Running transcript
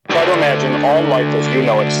to imagine all life as you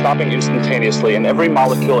know it stopping instantaneously and every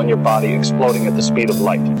molecule in your body exploding at the speed of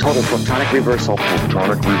light. Total protonic reversal.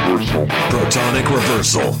 Protonic reversal. Protonic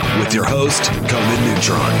reversal with your host, Conan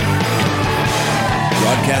Neutron.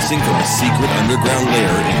 Broadcasting from a secret underground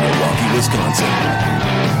lair in Milwaukee, Wisconsin.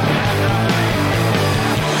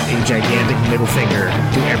 A gigantic middle finger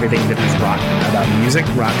to everything that is rock, about music,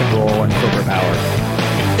 rock and roll, and corporate power.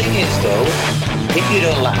 The thing is, though, if you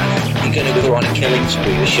don't laugh, you're going to go on a killing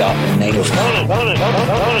spree with sharpened nails.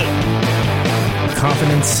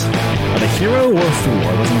 Confidence of a hero or a fool,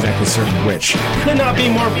 I wasn't exactly certain which. Could not be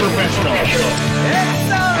more professional.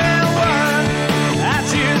 It's only one I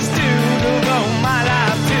choose to devote my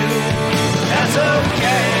life to. That's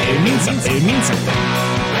okay. It means something. It means something.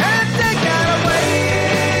 And take that away.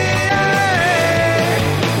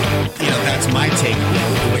 You know, that's my take.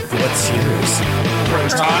 What's yours?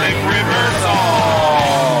 Protonic reversal.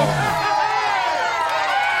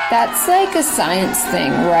 That's like a science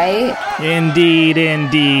thing, right? Indeed,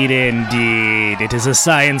 indeed, indeed. It is a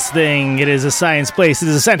science thing. It is a science place. It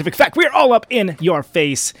is a scientific fact. We're all up in your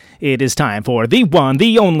face. It is time for the one,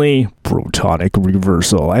 the only Protonic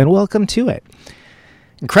reversal. And welcome to it.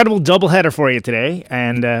 Incredible doubleheader for you today.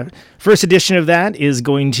 And first edition of that is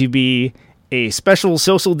going to be a special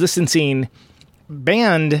social distancing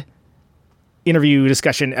band interview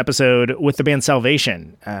discussion episode with the band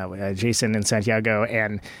Salvation, Jason and Santiago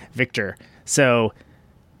and Victor. So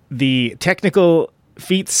the technical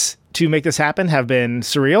feats to make this happen have been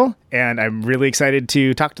surreal, and I'm really excited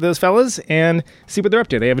to talk to those fellas and see what they're up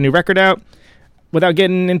to. They have a new record out. Without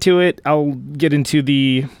getting into it, I'll get into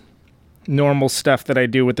the normal stuff that I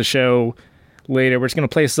do with the show later. We're just going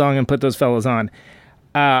to play a song and put those fellas on.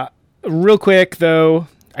 Real quick, though,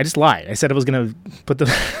 I just lied. I said I was going to put a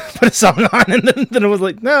song on, and then I was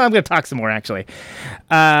like, no, I'm going to talk some more, actually.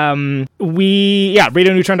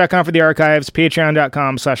 RadioNeutron.com for the archives,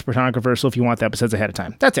 patreon.com/Protonic Reversal if you want the episodes ahead of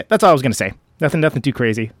time. That's it. That's all I was going to say. Nothing too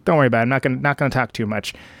crazy. Don't worry about it. I'm not going to talk too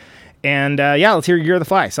much. And let's hear Year of the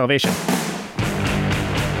Fly, Salvation.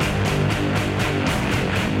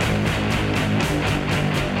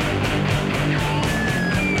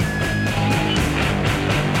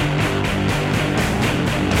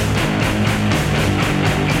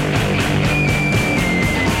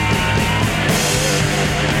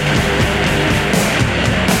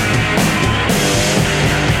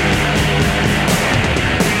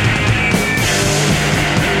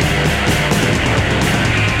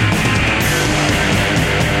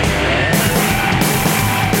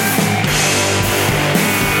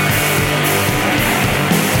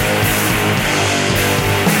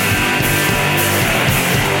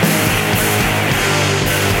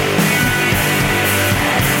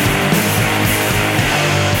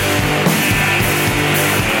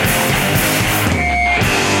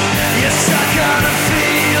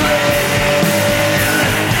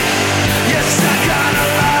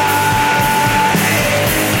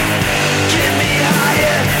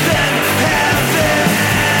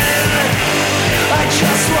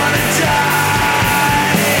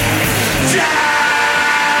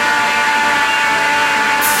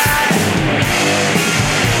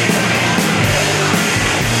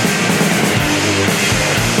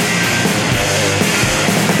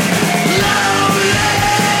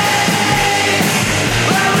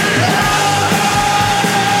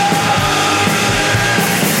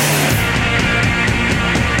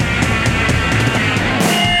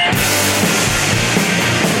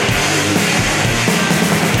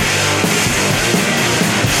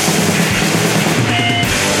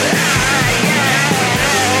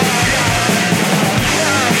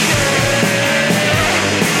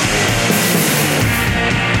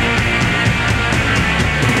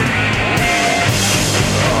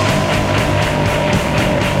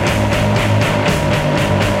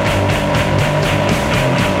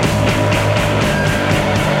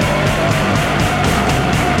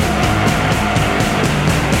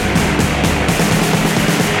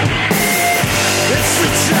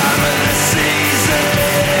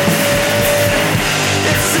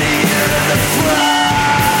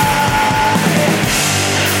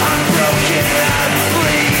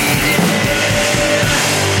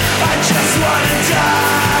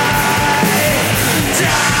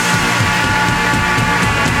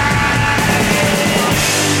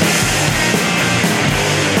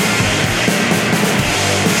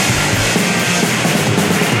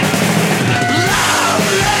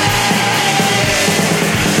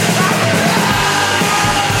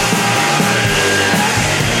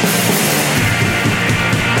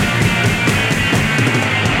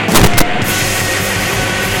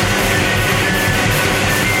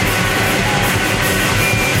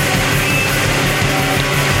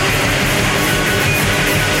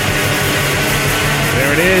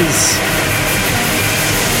 is.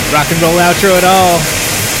 Rock and roll outro at all.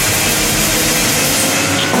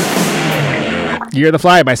 Year of the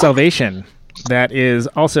Fly by Salvation. That is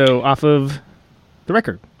also off of the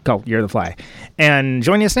record called Year of the Fly. And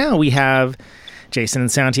joining us now, we have Jason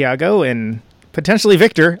and Santiago and potentially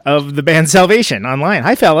Victor of the band Salvation online.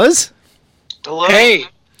 Hi, fellas. Hello. Hey.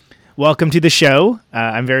 Welcome to the show.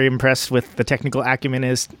 I'm very impressed with the technical acumen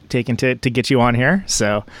it's taken to get you on here.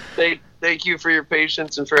 So, Thank you for your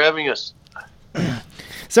patience and for having us.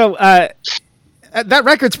 So, that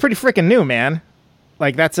record's pretty freaking new, man.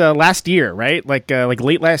 Like, that's last year, right? Like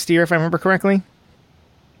late last year, if I remember correctly?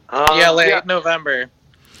 Late November.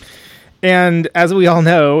 And as we all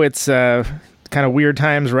know, it's kind of weird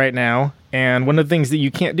times right now. And one of the things that you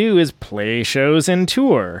can't do is play shows and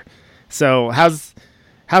tour. So, how's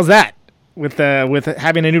that? With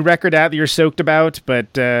having a new record out that you're stoked about,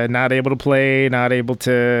 but not able to play, not able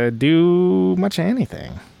to do much of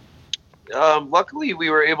anything? Luckily, we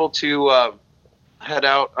were able to head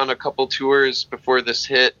out on a couple tours before this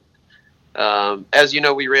hit. As you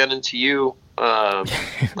know, we ran into you.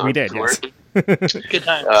 We did, tour, yes. Good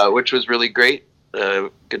time. which was really great.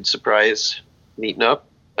 Good surprise meeting up.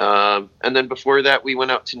 And then before that, we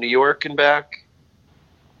went out to New York and back.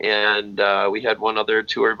 And we had one other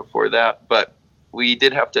tour before that. But we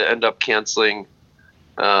did have to end up canceling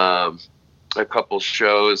a couple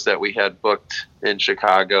shows that we had booked in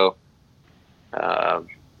Chicago.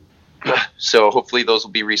 So hopefully those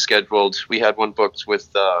will be rescheduled. We had one booked with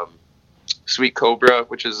Sweet Cobra,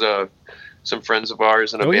 which is some friends of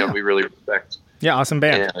ours and a band we really respect. Yeah, awesome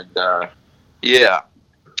band. And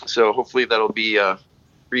so hopefully that'll be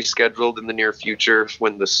rescheduled in the near future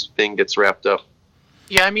when this thing gets wrapped up.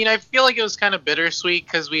 Yeah, I mean, I feel like it was kind of bittersweet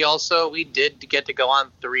because we did get to go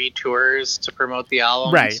on 3 tours to promote the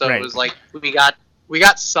album. Right, so right. It was like we got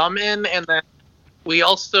some in, and then we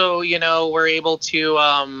also, were able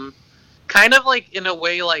to kind of like in a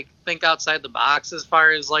way like think outside the box as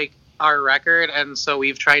far as like our record. And so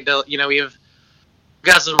we've tried to, we've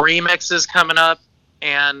got some remixes coming up,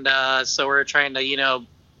 and so we're trying to,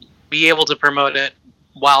 be able to promote it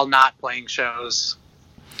while not playing shows.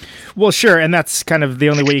 Well, sure, and that's kind of the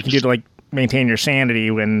only way you can do to like maintain your sanity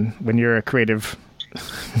when you're a creative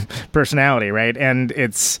personality, right? And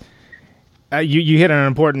it's you hit on an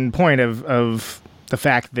important point of the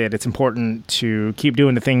fact that it's important to keep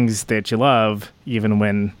doing the things that you love, even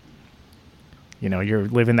when you're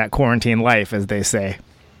living that quarantine life, as they say.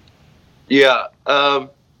 Yeah,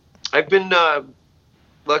 I've been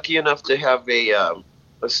lucky enough to have a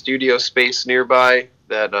studio space nearby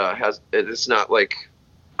that it's not like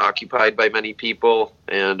occupied by many people,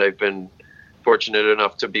 and I've been fortunate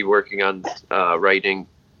enough to be working on writing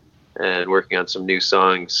and working on some new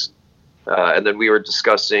songs. And then we were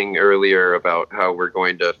discussing earlier about how we're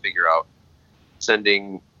going to figure out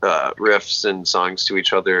sending riffs and songs to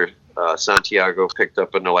each other. Santiago picked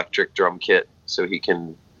up an electric drum kit so he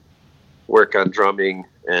can work on drumming,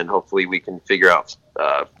 and hopefully we can figure out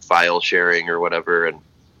file sharing or whatever and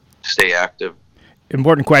stay active.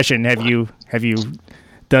 Important question. Have you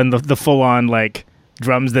done the full-on like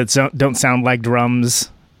drums that don't sound like drums,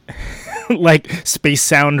 like space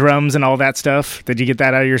sound drums and all that stuff? Did you get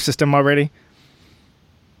that out of your system already?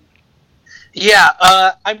 Yeah,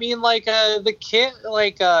 I mean, like the kit,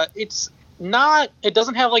 like it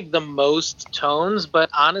doesn't have like the most tones, but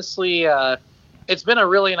honestly, it's been a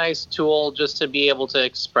really nice tool just to be able to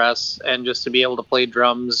express and just to be able to play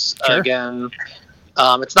drums again.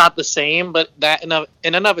 It's not the same, but that in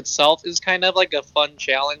and of itself is kind of like a fun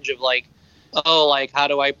challenge of like, how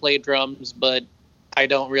do I play drums? But I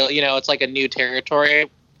don't really, it's like a new territory.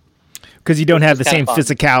 Because you don't have the same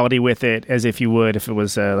physicality with it as if you would if it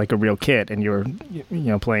was like a real kit and you're,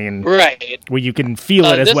 playing right where you can feel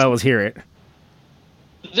it as well as hear it.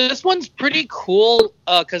 This one's pretty cool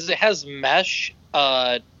because it has mesh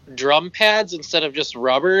drum pads instead of just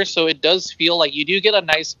rubber, so it does feel like you do get a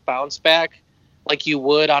nice bounce back like you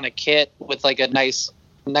would on a kit with like a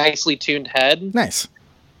nicely tuned head. Nice.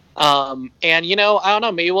 And I don't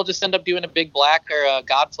know, maybe we'll just end up doing a Big Black or a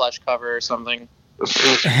Godflesh cover or something.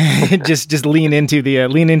 just lean into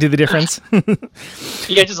the difference.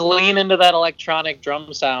 Yeah, just lean into that electronic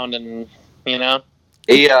drum sound, and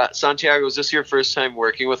Hey, Santiago, is this your first time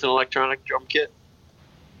working with an electronic drum kit?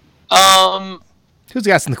 Who's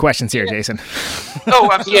asking the questions here, Jason? Oh,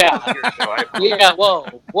 I'm sorry. Yeah. Whoa.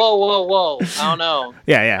 I don't know.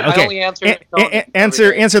 Yeah. Okay. I only answer to Conan.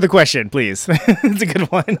 Answer the question, please. It's a good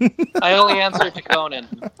one. I only answer to Conan.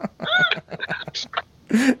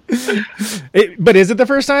 But is it the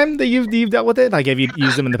first time that you've dealt with it? Like, have you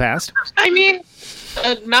used them in the past? I mean,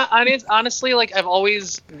 Honestly, like I've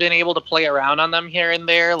always been able to play around on them here and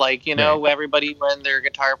there. Like, you know, everybody, when their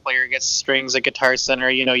guitar player gets strings at Guitar Center,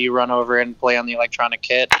 you know, you run over and play on the electronic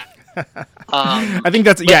kit. I think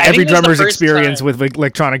that's every drummer's experience with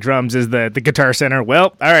electronic drums is the Guitar Center.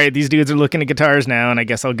 Well, all right, these dudes are looking at guitars now, and I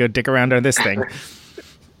guess I'll go dick around on this thing.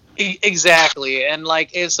 Exactly, and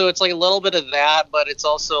like so it's like a little bit of that, but it's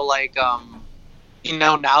also like you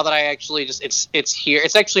know, now that I actually just it's here.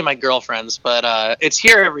 It's actually my girlfriend's, but it's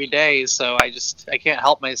here every day, so I can't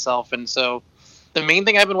help myself, and so the main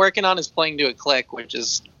thing I've been working on is playing to a click, which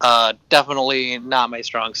is definitely not my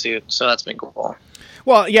strong suit. So that's been cool.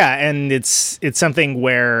 Well, yeah, and it's something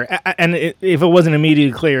where, and if it wasn't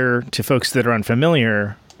immediately clear to folks that are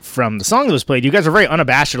unfamiliar from the song that was played, you guys are very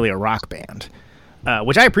unabashedly a rock band,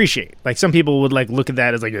 which I appreciate. Like, some people would like look at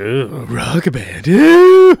that as like, oh, rock band,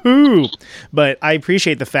 ooh. But I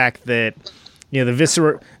appreciate the fact that, you know,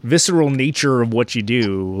 the visceral nature of what you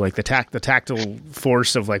do, like the tactile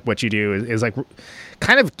force of like what you do is like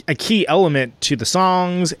kind of a key element to the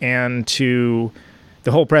songs and to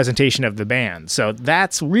the whole presentation of the band. So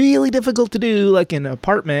that's really difficult to do, like in an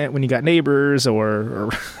apartment when you got neighbors or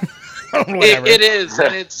whatever. It is,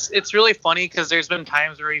 and it's really funny because there's been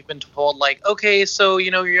times where we've been told like, okay, so you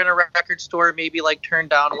know, you're in a record store, maybe like turn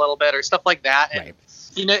down a little bit or stuff like that, and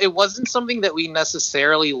you know, it wasn't something that we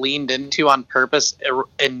necessarily leaned into on purpose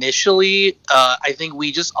initially. I think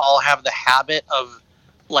we just all have the habit of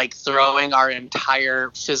like throwing our entire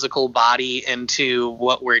physical body into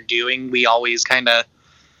what we're doing. We always kind of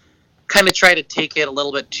try to take it a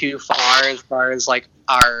little bit too far as like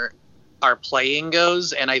our playing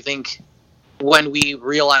goes. And I think when we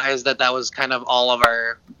realized that was kind of all of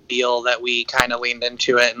our deal, that we kind of leaned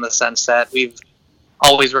into it in the sense that we've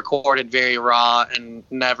always recorded very raw and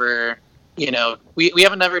never, you know, we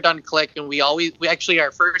haven't never done click, and we actually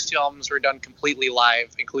our first two albums were done completely live,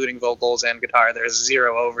 including vocals and guitar. There's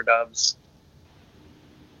 0 overdubs.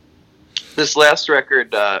 This last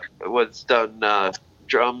record was done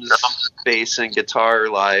drums, bass, and guitar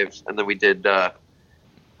live, and then we did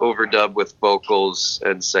overdub with vocals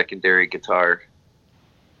and secondary guitar.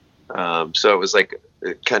 So it was like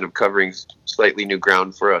kind of covering slightly new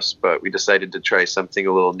ground for us, but we decided to try something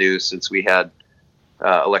a little new since we had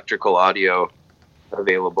electrical audio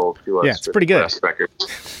available to us. Yeah, it's pretty good.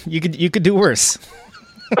 You could do worse.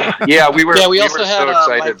 Yeah, we were. Yeah, we also were had so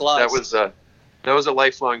excited. That was a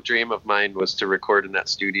lifelong dream of mine, was to record in that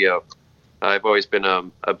studio. I've always been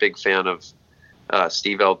a big fan of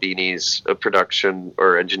Steve Albini's production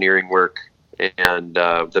or engineering work, and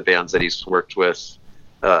the bands that he's worked with,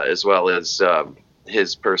 as well as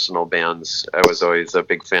his personal bands. I was always a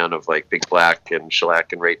big fan of like Big Black and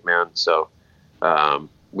Shellac and Rape Man. So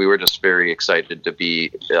we were just very excited to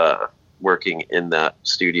be working in that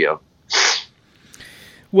studio.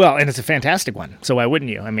 Well, and it's a fantastic one. So why wouldn't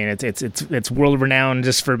you? I mean, it's world renowned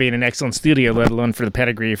just for being an excellent studio, let alone for the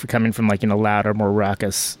pedigree for coming from like, you know, louder, more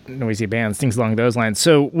raucous, noisy bands, things along those lines.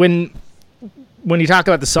 So when you talk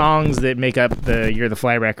about the songs that make up the You're the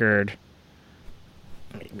Fly record,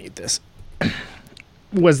 let me mute this.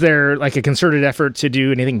 Was there like a concerted effort to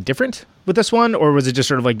do anything different with this one, or was it just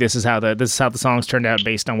sort of like this is how the songs turned out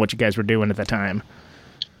based on what you guys were doing at the time?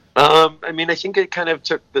 I mean, I think it kind of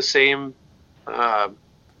took the same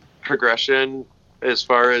progression as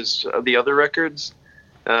far as the other records.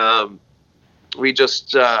 We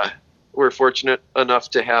just were fortunate enough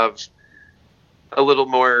to have a little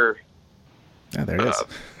more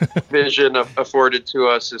vision afforded to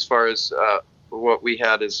us as far as what we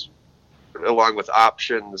had as along with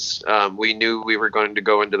options. We knew we were going to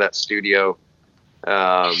go into that studio,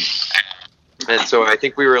 and so I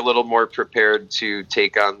think we were a little more prepared to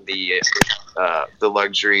take on the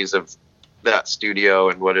luxuries of that studio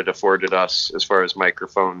and what it afforded us as far as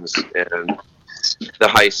microphones and the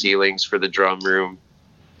high ceilings for the drum room.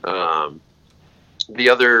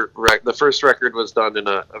 The first record was done in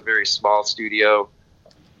a very small studio.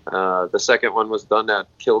 The second one was done at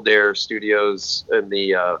Kildare Studios in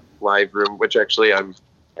the live room, which actually I'm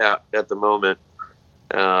at the moment.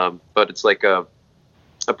 But it's like a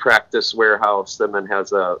practice warehouse, and then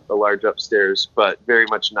has a large upstairs, but very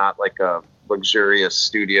much not like a luxurious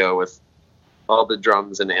studio with all the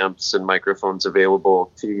drums and amps and microphones available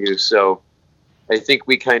to you. So I think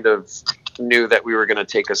we kind of knew that we were going to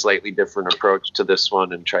take a slightly different approach to this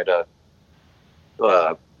one and try to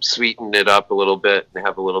sweeten it up a little bit and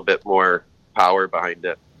have a little bit more power behind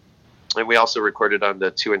it. And we also recorded on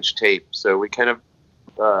the 2-inch tape. So we kind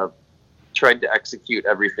of tried to execute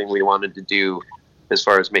everything we wanted to do as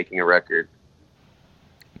far as making a record.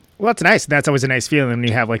 Well, that's nice. That's always a nice feeling when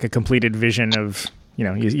you have like a completed vision of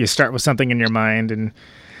you start with something in your mind, and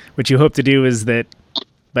what you hope to do is that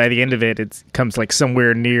by the end of it, it comes like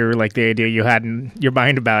somewhere near like the idea you had in your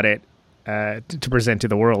mind about it to present to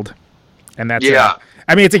the world. And that's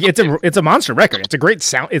I mean, it's a monster record. It's a great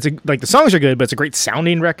sound. Like the songs are good, but it's a great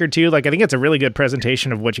sounding record too. Like I think it's a really good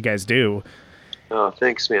presentation of what you guys do. Oh,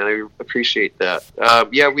 thanks, man. I appreciate that.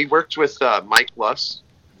 We worked with Mike Luss.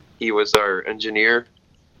 He was our engineer,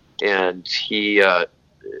 and he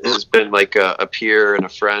has been like a peer and a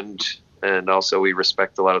friend. And also, we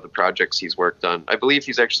respect a lot of the projects he's worked on. I believe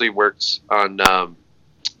he's actually worked on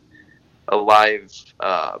a live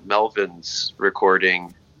Melvin's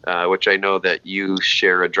recording. Which I know that you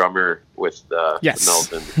share a drummer with yes.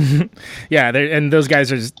 Melvin. Yeah, and those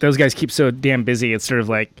guys keep so damn busy. It's sort of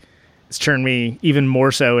like it's turned me even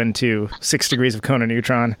more so into 6 Degrees of Conan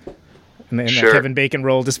Neutron and the Kevin Bacon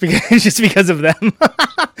role just because of them,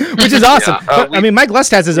 which is awesome. I mean, Mike Lust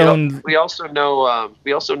has his own. We also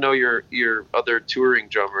know your other touring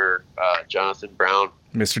drummer, Jonathan Brown.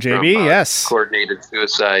 Mr. JB, yes. Coordinated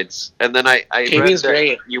Suicides. And then I read that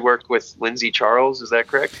great. You work with Lindsay Charles, is that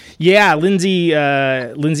correct? Yeah,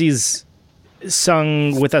 Lindsay's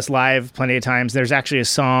sung with us live plenty of times. There's actually a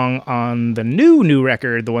song on the new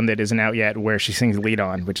record, the one that isn't out yet, where she sings lead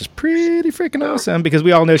on, which is pretty freaking awesome, because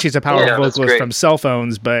we all know she's a powerful vocalist from Cell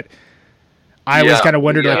Phones, but I always kind of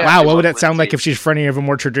wondered, wow, what would that sound like if she's fronting of a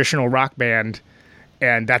more traditional rock band?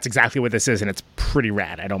 And that's exactly what this is, and it's pretty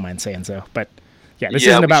rad. I don't mind saying so, but... Yeah, this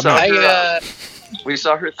isn't about me. We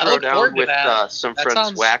saw her throw down with some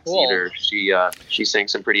friends, Wax Eater. She sang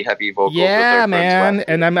some pretty heavy vocals. Yeah, man,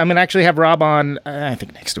 and I'm gonna actually have Rob on. I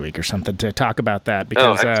think next week or something to talk about that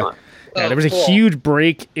because there was a huge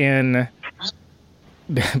break in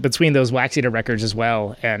between those Wax Eater records as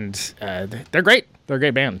well, and they're great. They're a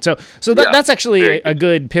great band. So that's actually a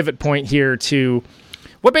good pivot point here to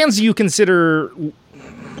what bands do you consider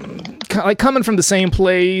like coming from the same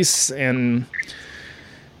place and.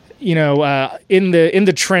 In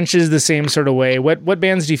the trenches the same sort of way. What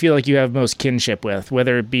bands do you feel like you have most kinship with?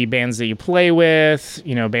 Whether it be bands that you play with,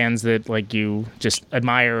 bands that like you just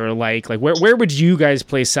admire or like where would you guys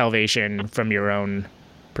place Salvation from your own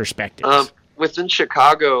perspective? Within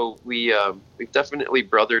Chicago, we've definitely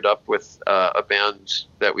brothered up with a band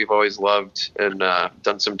that we've always loved and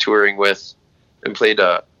done some touring with, and played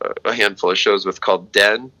a handful of shows with called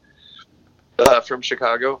Den from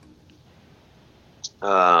Chicago.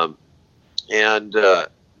 And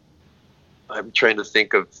I'm trying to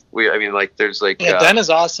think of there's Den is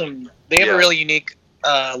awesome. They have a really unique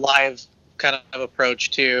live kind of approach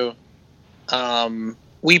too.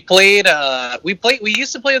 We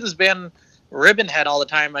used to play with this band Ribbonhead all the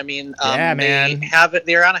time. I mean, man.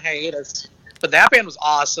 They're on a hiatus, but that band was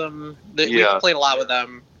awesome. We played a lot with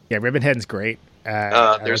them. Yeah, Ribbonhead's great.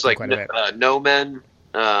 There's No Men,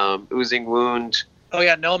 Oozing Wound. Oh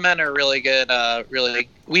yeah, No Men are really good.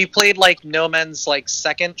 We played No Men's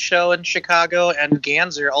second show in Chicago, and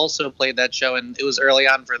Ganser also played that show, and it was early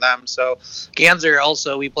on for them. So Ganser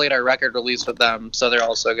also, we played our record release with them, so they're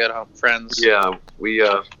also good friends. Yeah,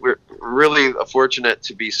 we're really fortunate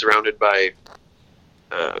to be surrounded by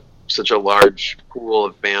such a large pool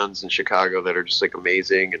of bands in Chicago that are just Mm-hmm.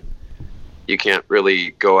 amazing, and you can't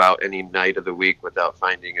really go out any night of the week without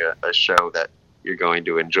finding a show that you're going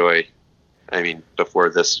to enjoy. I mean, before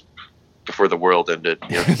the world ended,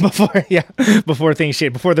 before things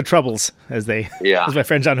changed, before the troubles, as my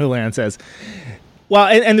friend John Houlihan says. Well,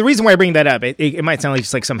 and the reason why I bring that up, it might sound like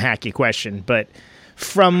just some hacky question, but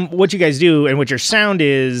from what you guys do and what your sound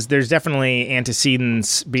is, there's definitely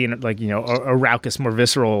antecedents being a raucous, more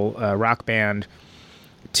visceral rock band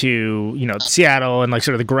to Seattle and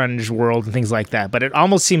sort of the grunge world and things like that. But it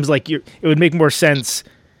almost seems like it would make more sense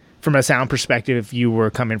from a sound perspective if you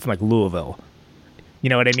were coming from Louisville. You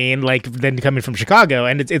know what I mean? Then coming from Chicago.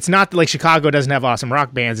 And it's not like Chicago doesn't have awesome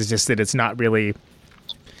rock bands, it's just that it's not really...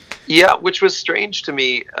 Yeah, which was strange to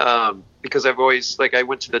me, because I've always, I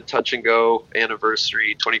went to the Touch and Go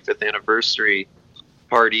 25th anniversary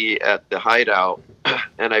party at the Hideout,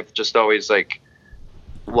 and I've just always,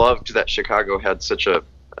 loved that Chicago had such a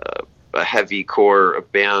heavy core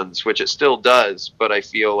of bands, which it still does, but I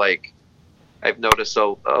feel like I've noticed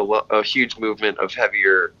a huge movement of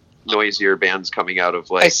heavier, noisier bands coming out of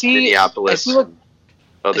Minneapolis.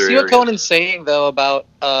 I see what Conan's saying though about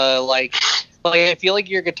I feel like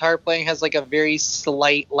your guitar playing has a very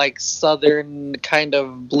slight southern kind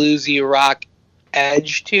of bluesy rock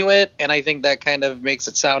edge to it, and I think that kind of makes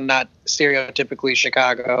it sound not stereotypically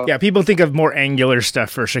Chicago. Yeah, people think of more angular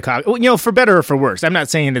stuff for Chicago. For better or for worse. I'm not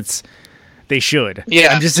saying it's They should. Yeah.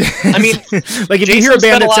 I'm just. I mean, like if Jason you hear a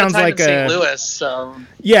band spent that lot of sounds time like in St. Louis, so.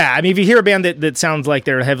 Yeah, I mean, if you hear a band that sounds like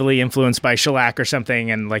they're heavily influenced by shellac or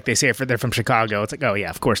something, and like they say they're from Chicago, it's like, oh yeah,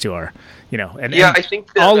 of course you are. And I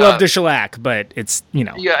think that, all love the shellac, but it's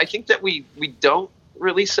Yeah, I think that we don't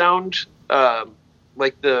really sound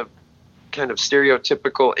like the kind of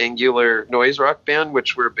stereotypical angular noise rock band,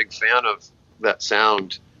 which we're a big fan of that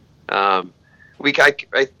sound. I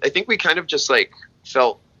think we kind of just like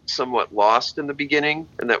felt somewhat lost in the beginning,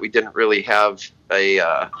 and that we didn't really have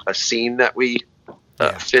a scene that we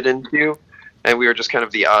fit into, and we were just kind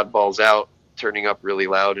of the oddballs out, turning up really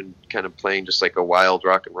loud and kind of playing just like a wild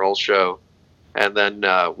rock and roll show. And then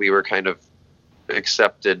we were kind of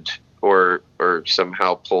accepted or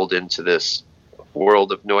somehow pulled into this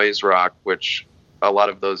world of noise rock, which a lot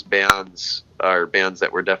of those bands are bands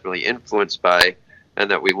that we're definitely influenced by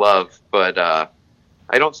and that we love. But I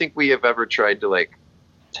don't think we have ever tried to like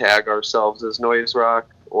tag ourselves as noise rock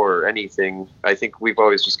or anything. I think we've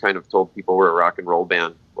always just kind of told people we're a rock and roll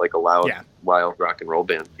band, like a loud, wild rock and roll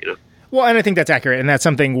band, Well, and I think that's accurate, and that's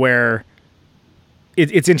something where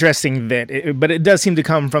it's interesting but it does seem to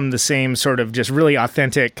come from the same sort of just really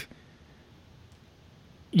authentic,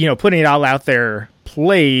 putting it all out there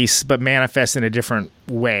place, but manifest in a different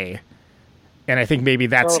way. And I think maybe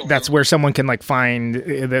that's where someone can like find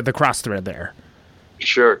the cross thread there.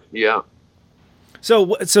 Sure. Yeah.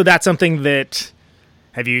 So that's something that,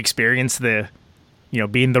 have you experienced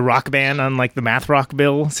being the rock band on like the math rock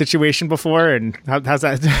bill situation before? And how's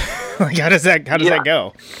that, like, how does that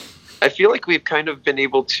go? I feel like we've kind of been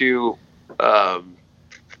able to,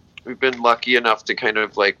 we've been lucky enough to kind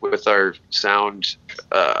of like with our sound,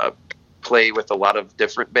 play with a lot of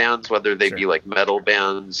different bands, whether they be like metal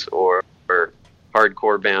bands or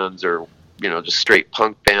hardcore bands or, just straight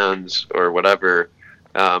punk bands or whatever.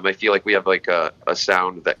 I feel like we have like a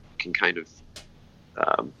sound that can kind of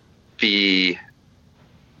be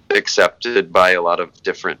accepted by a lot of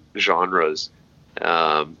different genres.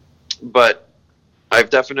 But I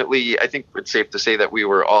think it's safe to say that we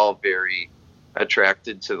were all very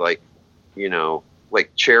attracted to like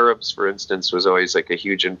Cherubs, for instance, was always like a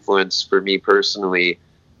huge influence for me personally,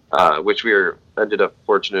 which we ended up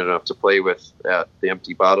fortunate enough to play with at the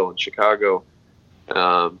Empty Bottle in Chicago.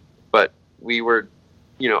 But we were,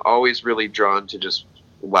 always really drawn to just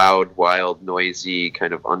loud, wild, noisy,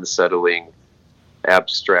 kind of unsettling,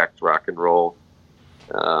 abstract rock and roll.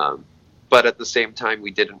 But at the same time,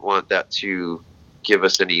 we didn't want that to give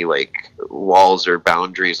us any like walls or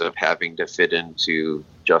boundaries of having to fit into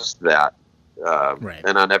just that.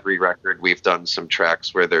 And on every record, we've done some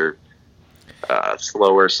tracks where they're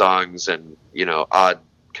slower songs and, odd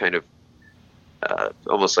kind of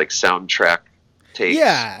almost like soundtrack takes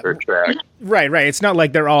or tracks. Right. It's not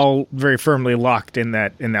like they're all very firmly locked in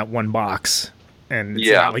that one box. And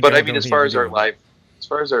it's not like but I mean, as far as our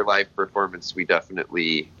live performance, we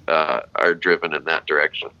definitely are driven in that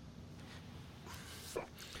direction.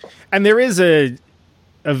 And there is a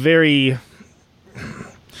very,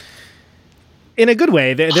 in a good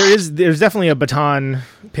way, there's definitely a baton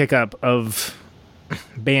pickup of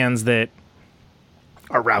bands that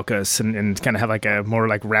are raucous and kind of have like a more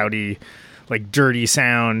like rowdy, like dirty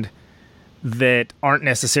sound that aren't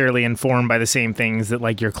necessarily informed by the same things that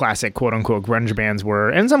like your classic quote unquote grunge bands were.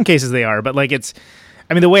 And in some cases they are, but like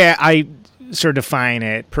the way I sort of define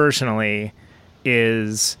it personally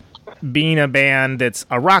is being a band that's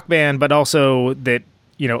a rock band, but also that,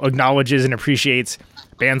 acknowledges and appreciates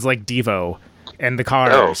bands like Devo and the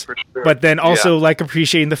Cars, for sure. But then also like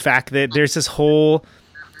appreciating the fact that there's this whole,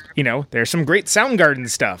 there's some great Soundgarden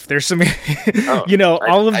stuff. There's some,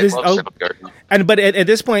 all of this. But at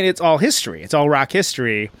this point, it's all history. It's all rock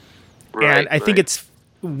history. And I think it's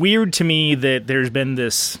weird to me that there's been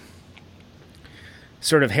this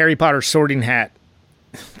sort of Harry Potter sorting hat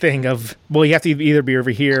thing of, well, you have to either be over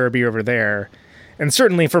here or be over there. And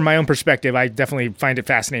certainly from my own perspective, I definitely find it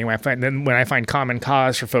fascinating when I find common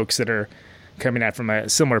cause for folks that are coming at from a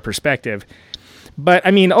similar perspective. But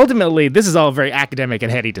I mean, ultimately, this is all a very academic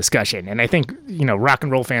and heady discussion. And I think, rock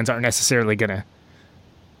and roll fans aren't necessarily gonna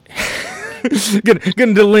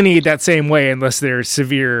delineate that same way unless they're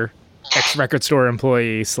severe ex-record store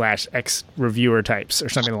employee / ex-reviewer types or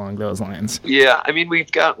something along those lines. Yeah, I mean,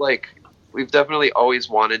 we've definitely always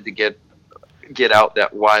wanted to get out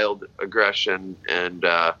that wild aggression and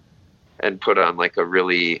put on like a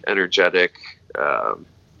really energetic,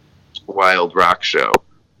 wild rock show.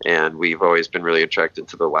 And we've always been really attracted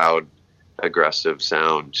to the loud, aggressive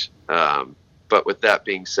sound. But with that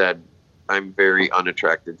being said, I'm very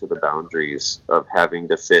unattracted to the boundaries of having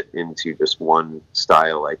to fit into just one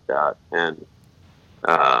style like that. And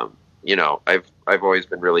I've always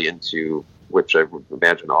been really into, which I would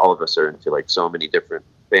imagine all of us are into, like so many different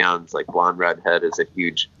bands. Like Blonde Redhead is a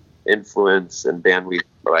huge influence, and band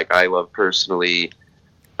I love personally.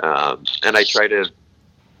 And I try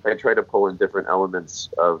to pull in different elements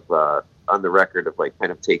of on the record of like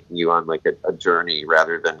kind of taking you on like a journey,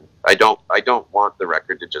 rather than I don't want the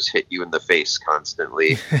record to just hit you in the face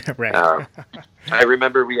constantly. Right. I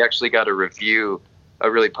remember we actually got a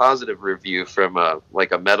really positive review from a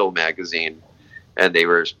metal magazine, and they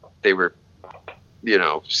were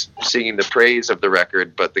singing the praise of the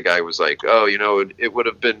record, but the guy was like, oh, it would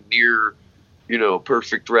have been near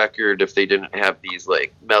perfect record if they didn't have these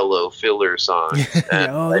like mellow filler songs. And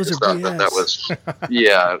I just thought that was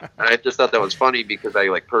I just thought that was funny, because I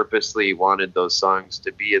like purposely wanted those songs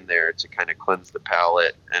to be in there to kind of cleanse the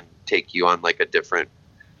palate and take you on like a different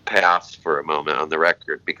path for a moment on the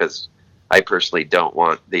record, because I personally don't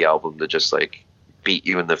want the album to just like beat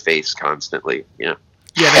you in the face constantly.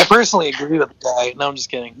 Yeah, I personally agree with the guy. No, I'm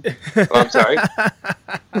just kidding. Oh, I'm sorry.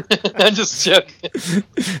 I'm just joking.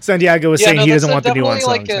 Santiago was saying he doesn't want the nuance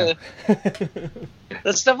songs.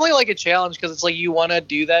 That's definitely like a challenge, because it's like you want to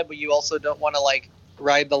do that, but you also don't want to like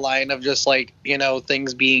ride the line of just like,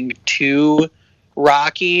 things being too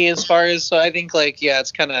rocky as far as. So I think like,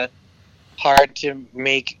 it's kind of hard to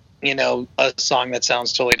make, a song that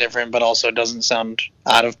sounds totally different, but also doesn't sound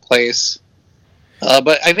out of place.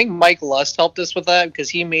 But I think Mike Lust helped us with that, because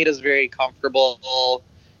he made us very comfortable.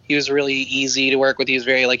 He was really easy to work with. He was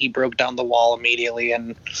very he broke down the wall immediately,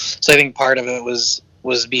 and so I think part of it was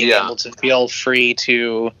being able to feel free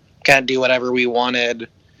to kind of do whatever we wanted.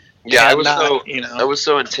 Yeah, I was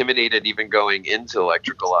so intimidated even going into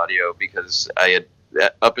Electrical Audio, because I had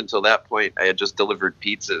up until that point I had just delivered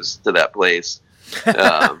pizzas to that place.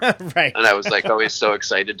 Right. And I was like always so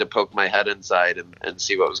excited to poke my head inside and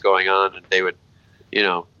see what was going on, and they would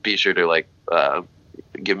be sure to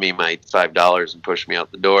give me my $5 and push me out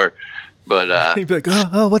the door. But he'd be like,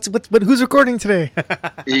 who's recording today?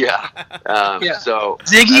 Yeah. So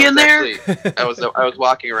Ziggy in there. I was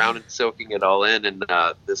walking around and soaking it all in, and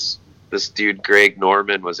this dude Greg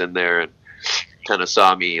Norman was in there and kind of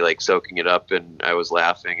saw me like soaking it up, and I was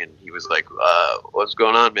laughing, and he was like, "What's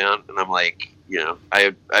going on, man?" And I'm like,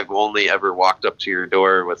 I've only ever walked up to your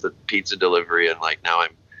door with a pizza delivery, and like now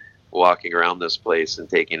I'm walking around this place and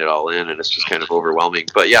taking it all in, and it's just kind of overwhelming.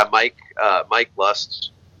 But yeah, Mike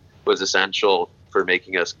Lust was essential for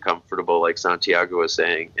making us comfortable, like Santiago was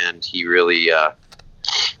saying, and he really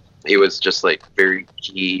he was just like very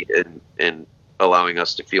key in allowing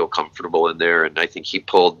us to feel comfortable in there, and I think he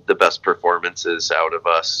pulled the best performances out of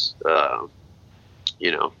us.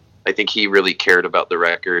 I think he really cared about the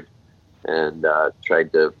record and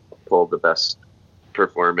tried to pull the best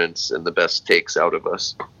performance and the best takes out of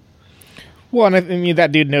us. Well, and I mean,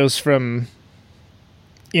 that dude knows from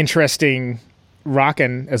interesting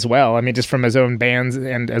rockin' as well. I mean, just from his own bands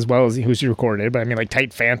and as well as who's recorded. But I mean, like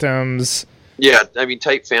Tight Phantoms. Yeah, I mean,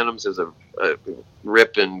 Tight Phantoms is a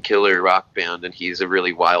rippin' killer rock band, and he's a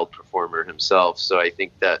really wild performer himself. So I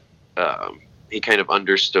think that he kind of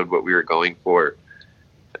understood what we were going for.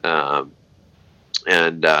 He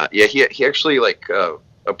actually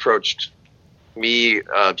approached me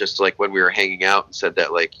just like when we were hanging out and said that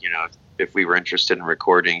if we were interested in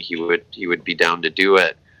recording, he would be down to do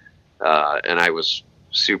it. And I was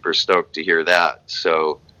super stoked to hear that.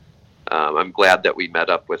 So I'm glad that we met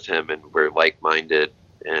up with him and we're like-minded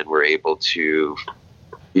and we're able to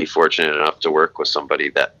be fortunate enough to work with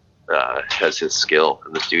somebody that has his skill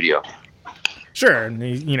in the studio. Sure. And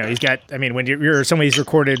he's got, I mean, when you're some of these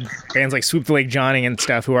recorded bands like Swoop the Lake Johnny and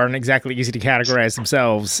stuff who aren't exactly easy to categorize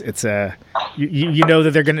themselves, it's you know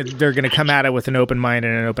that they're gonna come at it with an open mind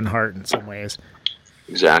and an open heart in some ways.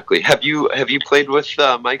 Exactly. Have you played with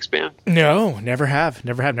Mike's band? No, never have.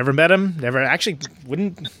 Never met him. Never actually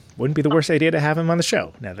wouldn't be the worst idea to have him on the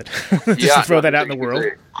show. Now that just to throw that out in the world.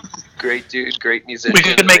 Great dude, great musician. We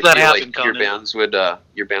could make that happen. Like your bands would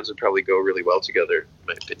probably go really well together, in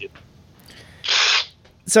my opinion.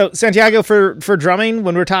 So Santiago, for drumming,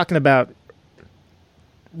 when we're talking about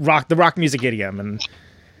the rock music idiom, and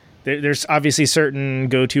there's obviously certain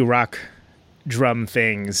go-to rock drum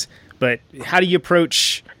things, but how do you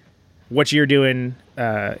approach what you're doing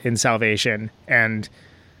in Salvation, and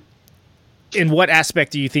in what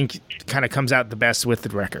aspect do you think kind of comes out the best with the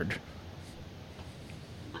record?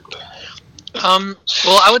 Well,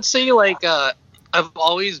 I would say I've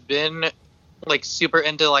always been super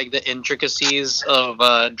into the intricacies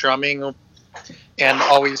of drumming and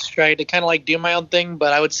always tried to kind of do my own thing,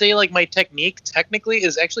 but I would say my technique technically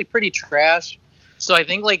is actually pretty trash. So I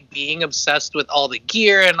think being obsessed with all the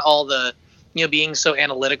gear and all the being so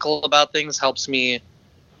analytical about things helps me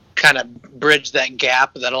kind of bridge that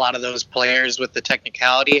gap that a lot of those players with the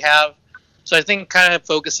technicality have. So I think kind of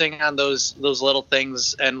focusing on those little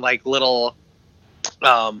things and like little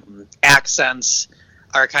accents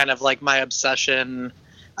are kind of like my obsession.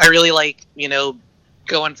 I really like,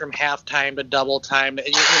 going from half time to double time,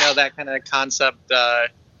 that kind of concept. I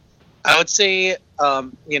would say,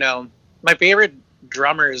 my favorite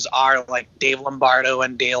drummers are like Dave Lombardo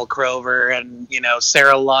and Dale Crover and,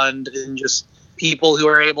 Sarah Lund, and just people who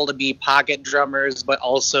are able to be pocket drummers, but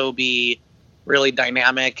also be really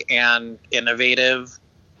dynamic and innovative.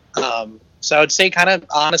 So I would say kind of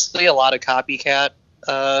honestly, a lot of copycat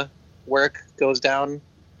work goes down in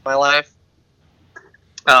my life.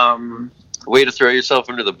 Way to throw yourself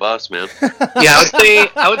under the bus, man. Yeah,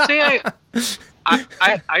 I would say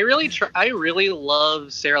I really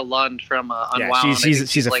love Sarah Lund from Unwound. Yeah,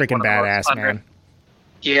 she's a freaking badass, man.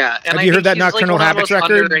 Yeah, and have you heard that Nocturnal Habits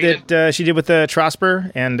record that she did with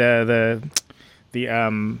Trosper and the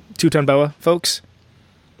Two-Tone Boa folks?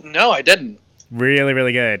 No, I didn't. Really,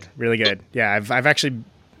 really good, really good. Yeah, I've actually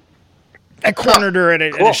cornered her at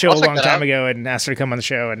a show a long time ago and asked her to come on the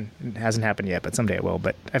show, and it hasn't happened yet, but someday it will.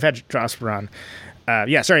 But I've had Trosper on.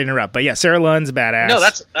 Sorry to interrupt, but yeah, Sarah Lund's a badass. No,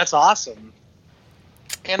 that's awesome.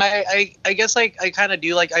 And I guess I kind of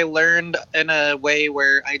do, like, I learned in a way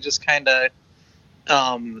where I just kind of,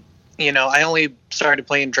 I only started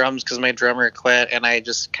playing drums because my drummer quit, and I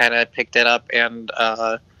just kind of picked it up and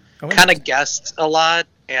kind of guessed a lot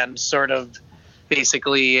and sort of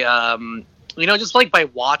basically, just like by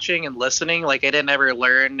watching and listening. Like, I didn't ever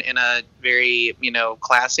learn in a very,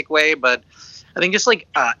 classic way, but I think just like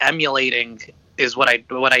emulating is what I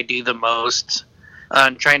do the most.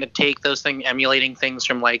 Trying to take those things, emulating things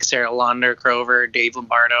from like Sarah Lund or Crover, Dave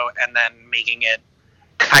Lombardo, and then making it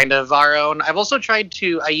kind of our own. I've also tried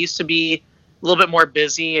to, I used to be a little bit more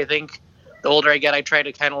busy. I think the older I get, I try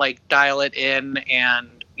to kind of like dial it in and,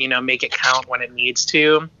 make it count when it needs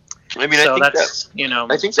to. I mean, so I think that's,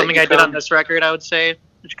 I think something I did on this record, I would say.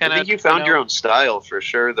 I think you found your own style for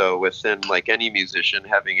sure, though, within like any musician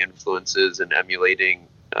having influences and emulating,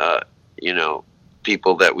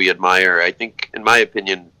 people that we admire. I think, in my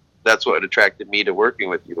opinion, that's what attracted me to working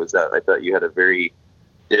with you, was that I thought you had a very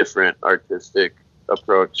different artistic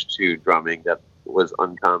approach to drumming that was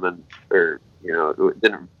uncommon, or, it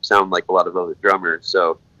didn't sound like a lot of other drummers.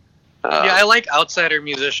 So, I like outsider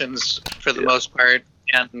musicians for the most part.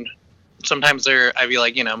 And sometimes I feel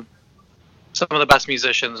like, some of the best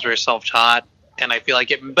musicians were self-taught, and I feel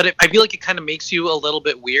like I feel like it kind of makes you a little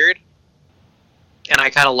bit weird. And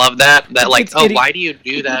I kind of love that why do you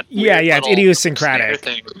do that? It's idiosyncratic.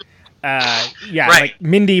 Right. Like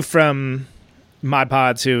Mindy from Mod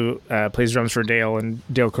Pods, who plays drums for Dale and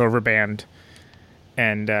Dale Crover Band,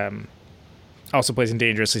 and also plays in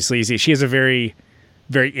Dangerously Sleazy. She has a very,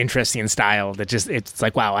 very interesting style that it's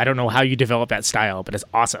like, wow, I don't know how you develop that style, but it's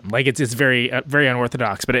awesome. Like it's very, very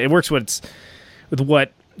unorthodox, but it works with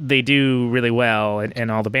what they do really well,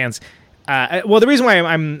 and all the bands. The reason why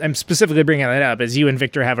I'm specifically bringing that up is you and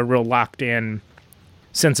Victor have a real locked-in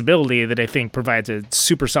sensibility that I think provides a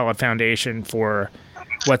super solid foundation for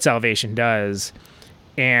what Salvation does,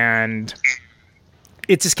 and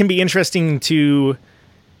it just can be interesting to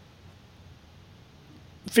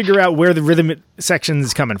figure out where the rhythm section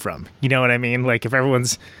is coming from. You know what I mean? Like, if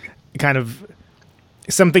everyone's kind of,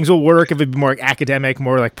 some things will work if it's more academic,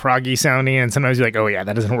 more like proggy sounding, and sometimes you're like, oh yeah,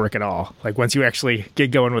 that doesn't work at all. Like, once you actually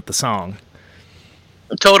get going with the song.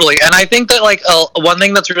 Totally. And I think that like one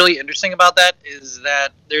thing that's really interesting about that is that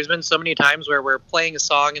there's been so many times where we're playing a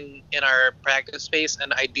song in our practice space,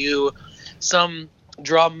 and I do some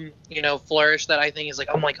drum, flourish that I think is like,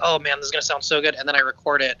 I'm like, oh man, this is gonna sound so good, and then I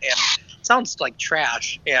record it and it sounds like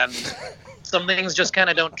trash, and some things just kind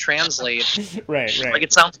of don't translate. Right. Like,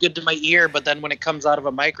 it sounds good to my ear, but then when it comes out of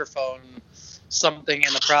a microphone, something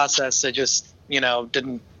in the process, it just,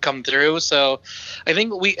 didn't come through. So I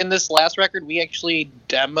think in this last record, we actually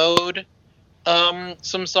demoed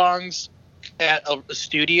some songs at a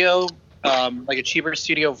studio, like a cheaper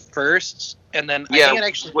studio first, and then I think it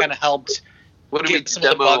actually kind of helped. What did we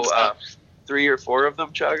demo? 3 or 4 of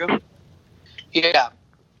them, Chaga? Yeah.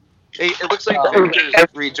 Hey, it looks like Victor's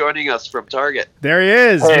rejoining us from Target. There he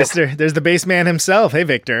is, Mister. There's the bass man himself. Hey,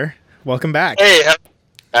 Victor. Welcome back. Hey,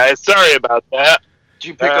 sorry about that. Did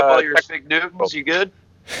you pick up all your Sig Newtons? You good?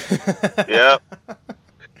 Yeah.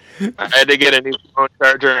 I had to get a new phone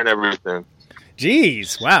charger and everything.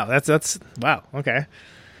 Jeez. Wow. That's wow. Okay.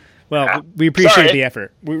 Well, we appreciate the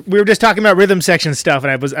effort. We were just talking about rhythm section stuff,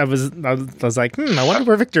 and I was like, I wonder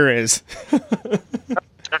where Victor is.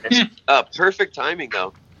 Perfect timing,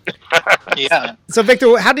 though. Yeah. So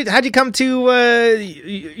Victor, how'd you come to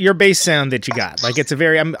your bass sound that you got? Like, it's a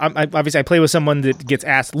very obviously I play with someone that gets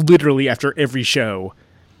asked literally after every show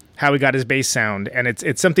how he got his bass sound, and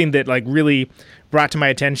it's something that like really brought to my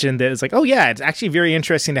attention that it's like, oh yeah, it's actually very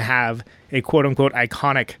interesting to have a quote unquote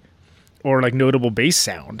iconic or like notable bass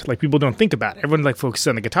sound. Like, people don't think about it. Everyone like focuses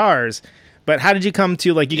on the guitars. But how did you come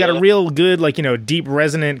to, like, you got a real good, like, you know, deep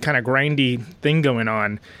resonant kind of grindy thing going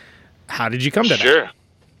on. How did you come to that? Sure.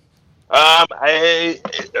 I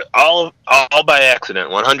all by accident,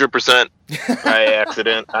 100% by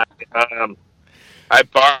accident. I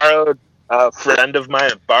borrowed a friend of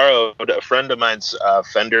mine's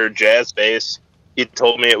Fender jazz bass. He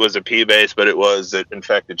told me it was a P bass, but it was in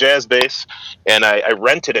fact a jazz bass, and I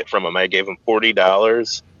rented it from him. I gave him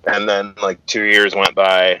 $40, and then like 2 years went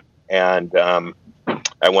by, and I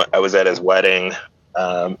was at his wedding.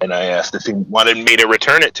 And I asked if he wanted me to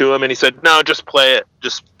return it to him, and he said, "No, just play it.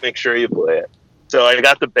 Just make sure you play it." So I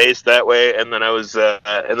got the bass that way, and then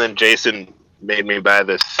and then Jason made me buy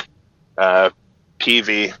this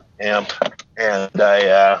PV amp, and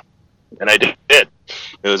I did it.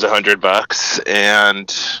 It was $100,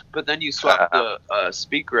 and but then you swapped the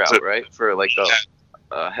speaker out, right, for like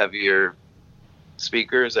a heavier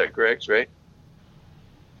speaker. Is that correct? Right?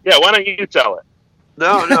 Yeah. Why don't you tell it?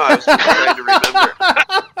 No, I was just trying to remember.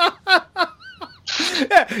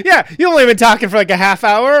 Yeah, you've only been talking for like a half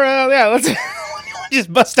hour. Yeah, let's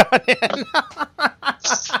just bust on in.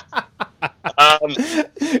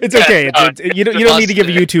 It's okay. You don't need to give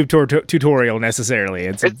a YouTube tutorial necessarily.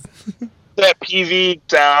 It's that PV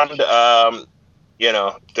sound. You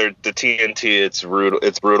know, the TNT.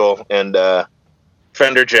 It's brutal, and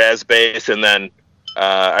Fender jazz bass, and then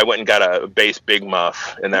I went and got a bass Big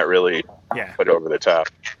Muff, and that really put it over the top.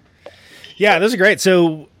 Yeah, those are great.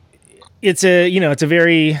 So it's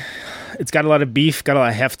it's got a lot of beef, got a lot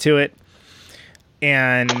of heft to it,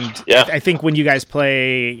 and I think when you guys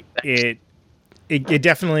play it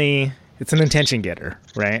definitely, it's an attention getter,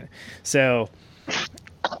 right? So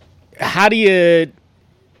how do you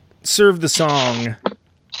serve the song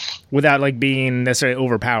without like being necessarily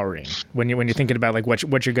overpowering when you're thinking about like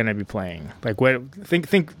what you're going to be playing? Like, what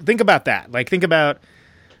think about that. Like, think about,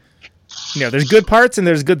 there's good parts and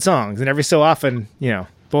there's good songs, and every so often,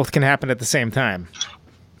 both can happen at the same time.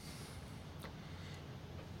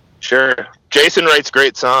 Sure. Jason writes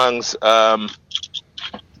great songs.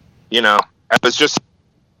 It was just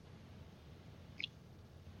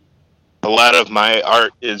a lot of my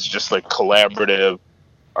art is just like collaborative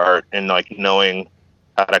art and like knowing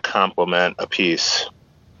how to complement a piece.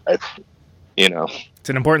 It's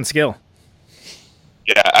an important skill.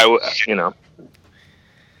 Yeah,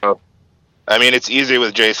 I mean, it's easy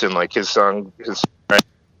with Jason, like his song,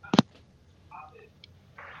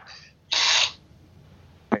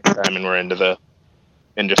 and we're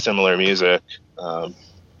into similar music,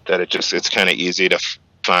 that it's kind of easy to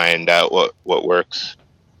find out what works.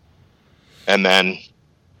 And then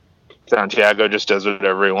Santiago just does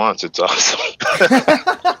whatever he wants. It's awesome.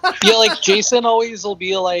 Yeah, like Jason always will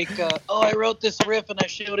be like, I wrote this riff and I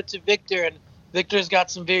showed it to Victor, and Victor's got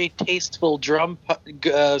some very tasteful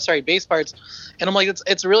bass parts. And I'm like,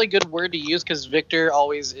 it's a really good word to use, because Victor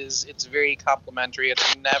always is, it's very complimentary.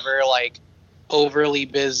 It's never like overly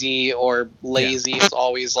busy or lazy. It's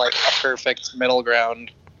always like a perfect middle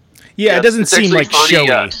ground. Yeah, it doesn't seem like funny,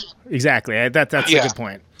 showy. Exactly. That's a good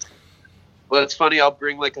point. Well, it's funny. I'll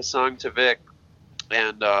bring like a song to Vic,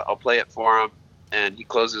 and I'll play it for him, and he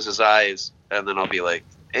closes his eyes, and then I'll be like,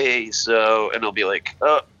 "Hey, so," and he'll be like,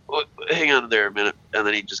 "Oh, hang on there a minute," and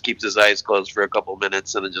then he just keeps his eyes closed for a couple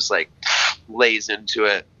minutes, and then just like lays into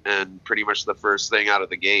it, and pretty much the first thing out of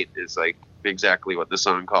the gate is like exactly what the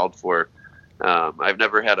song called for. I've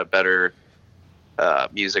never had a better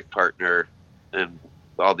music partner in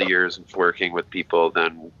all the years of working with people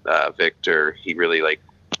than Victor. He really like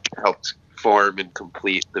helped form and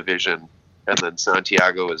complete the vision, and then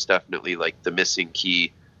Santiago was definitely like the missing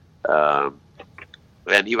key, and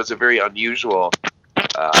he was a very unusual,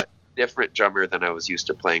 different drummer than I was used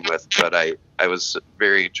to playing with, but I was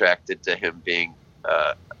very attracted to him being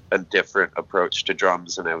a different approach to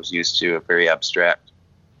drums than I was used to, very abstract.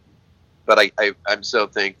 But I'm so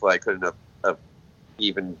thankful I couldn't have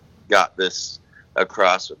even got this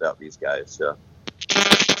across without these guys. So.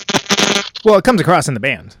 Well, it comes across in the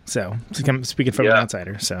band, so speaking from an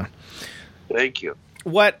outsider. So, thank you.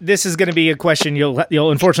 This is going to be a question you'll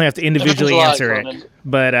unfortunately have to individually answer it.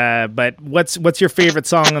 But what's your favorite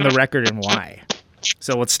song on the record and why?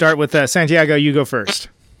 So let's start with Santiago. You go first.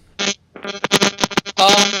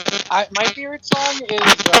 My favorite song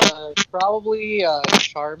is probably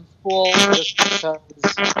Charm School, just because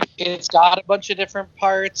it's got a bunch of different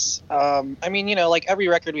parts. I mean, like every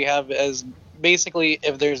record we have is basically,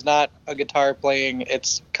 if there's not a guitar playing,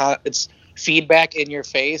 it's feedback in your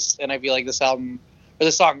face, and I feel like this song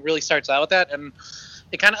really starts out with that, and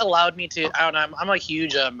it kind of allowed me to. I don't know. I'm a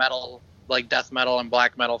huge metal, like death metal and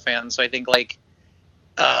black metal fan, so I think like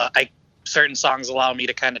certain songs allow me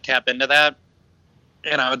to kind of tap into that.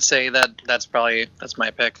 And I would say that's my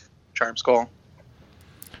pick, Charm School.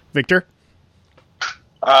 Victor?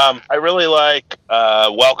 I really like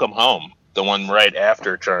Welcome Home, the one right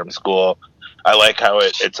after Charm School. I like how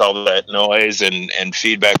it's all that noise and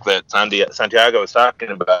feedback that Santiago was talking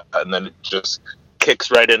about, and then it just kicks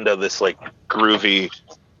right into this like groovy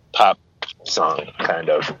pop song, kind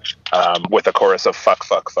of, with a chorus of fuck,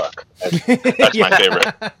 fuck, fuck. That's my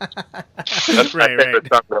favorite. That's my favorite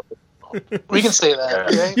song. We can say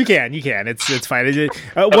that. Yeah. Right? You can. It's fine.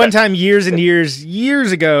 One time, years and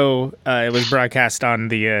years ago, it was broadcast on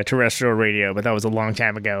the terrestrial radio, but that was a long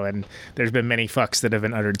time ago, and there's been many fucks that have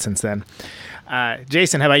been uttered since then.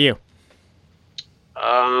 Jason, how about you?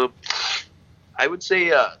 I would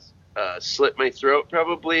say Slit My Throat,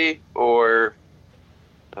 probably, or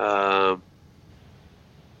I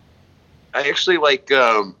actually like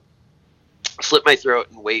Slit My Throat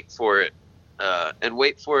and Wait For It. And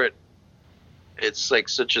Wait For It, it's like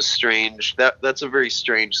such a strange, that's a very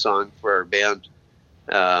strange song for our band.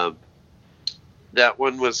 That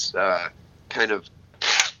one was kind of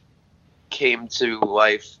came to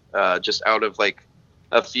life just out of like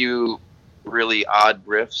a few really odd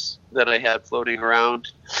riffs that I had floating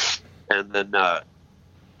around. And then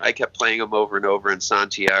I kept playing them over and over, and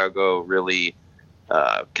Santiago really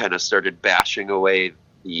kind of started bashing away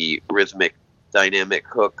the rhythmic dynamic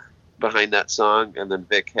hook behind that song, and then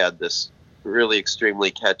Vic had this really extremely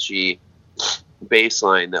catchy bass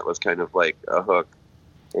line that was kind of like a hook,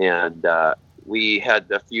 and we had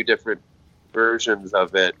a few different versions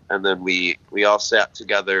of it, and then we all sat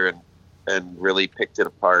together and really picked it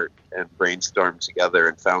apart and brainstormed together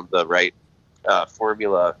and found the right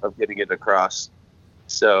formula of getting it across.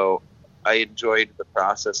 So I enjoyed the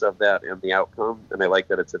process of that and the outcome, and I like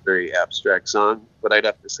that it's a very abstract song, but I'd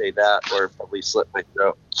have to say that or probably Slit My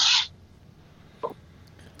Throat.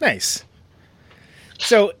 Nice.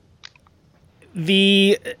 So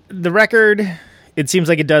the record, it seems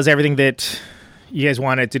like it does everything that you guys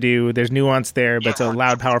want it to do. There's nuance there, but it's a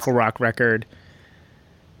loud, powerful rock record.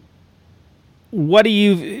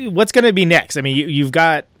 What's going to be next? I mean, you've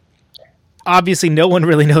got, obviously no one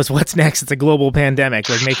really knows what's next. It's a global pandemic.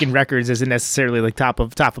 Like making records isn't necessarily like top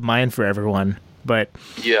of mind for everyone, but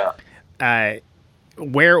yeah.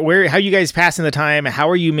 Where how you guys passing the time? How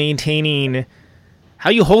are you maintaining? How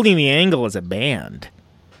are you holding the angle as a band?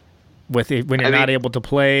 With it, when you're not able to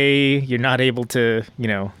play, you're not able to,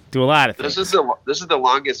 do a lot of things. This is the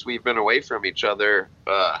longest we've been away from each other,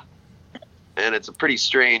 and it's a pretty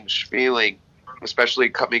strange feeling, especially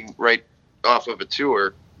coming right off of a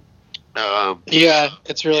tour. Yeah,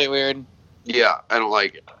 it's really weird. Yeah, I don't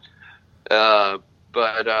like it.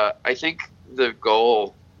 But I think the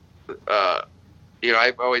goal,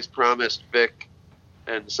 I've always promised Vic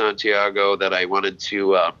and Santiago that I wanted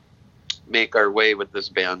to make our way with this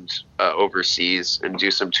band overseas and do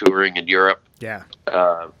some touring in Europe. Yeah.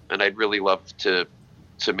 And I'd really love to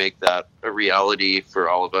make that a reality for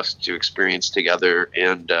all of us to experience together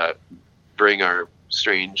and bring our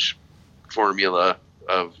strange formula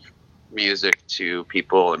of music to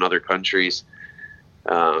people in other countries.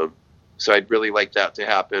 So I'd really like that to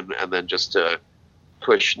happen, and then just to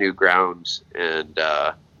push new ground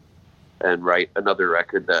and write another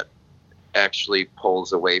record that actually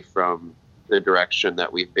pulls away from the direction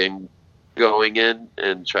that we've been going in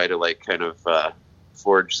and try to kind of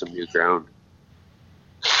forge some new ground.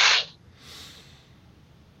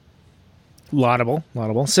 Laudable.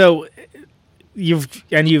 So you've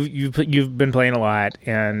been playing a lot,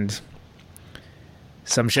 and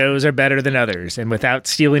some shows are better than others, and without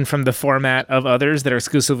stealing from the format of others that are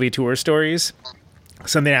exclusively tour stories,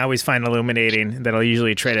 something I always find illuminating that I'll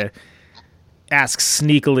usually try to ask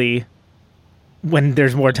sneakily when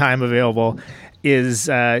there's more time available is,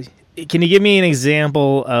 can you give me an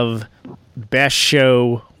example of best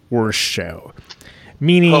show, worst show?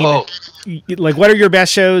 Meaning, what are your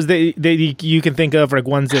best shows that you can think of, like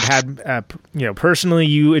ones that had, personally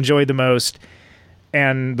you enjoyed the most,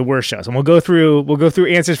 and the worst shows? And we'll go through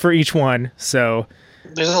answers for each one. So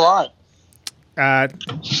there's a lot.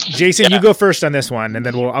 Jason, you go first on this one, and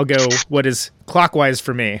then I'll go what is clockwise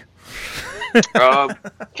for me.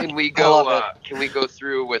 Can we go? Can we go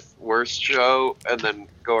through with worst show and then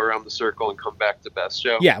go around the circle and come back to best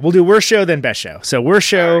show? Yeah, we'll do worst show then best show. So worst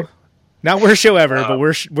show, not worst show ever, but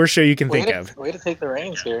worst show you can think of. Way to take the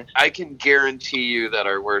reins here. I can guarantee you that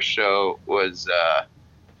our worst show was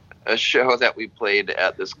a show that we played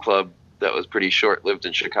at this club that was pretty short-lived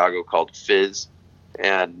in Chicago called Fizz,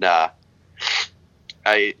 and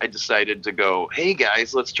I decided to go, hey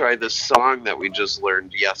guys, let's try this song that we just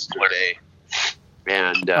learned yesterday.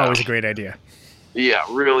 And always a great idea. Yeah,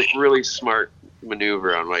 really, really smart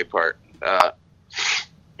maneuver on my part.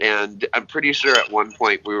 And I'm pretty sure at one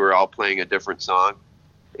point we were all playing a different song.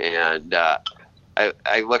 And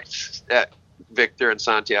I looked at Victor, and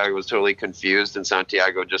Santiago was totally confused, and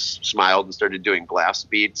Santiago just smiled and started doing blast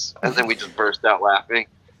beats. And then we just burst out laughing.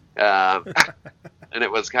 And it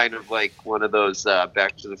was kind of like one of those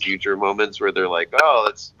Back to the Future moments where they're like, oh,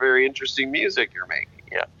 that's very interesting music you're making.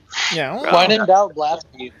 Yeah. Yeah. When in doubt, blast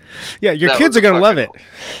beat. Yeah, your kids are going to love it.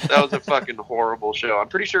 That was a fucking horrible show. I'm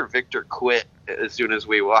pretty sure Victor quit as soon as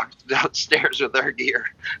we walked downstairs with our gear.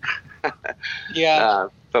 Yeah.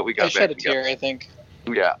 But we got back shed a together. tear, I think.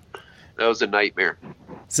 Yeah. That was a nightmare.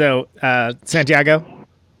 So, Santiago?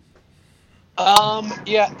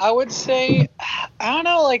 Yeah, I would say, I don't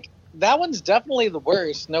know, like, that one's definitely the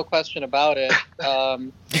worst, no question about it.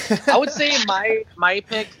 I would say my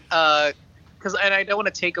pick, and I don't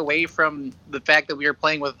want to take away from the fact that we were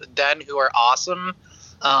playing with Den, who are awesome,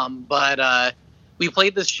 but we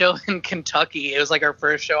played this show in Kentucky. It was like our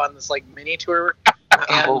first show on this like mini tour.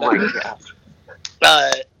 And, oh my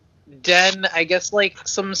god. Den, I guess like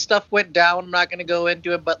some stuff went down. I'm not going to go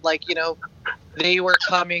into it, but like, you know, they were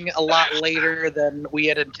coming a lot later than we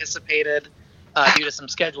had anticipated due to some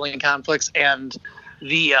scheduling conflicts. And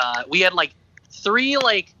we had like 3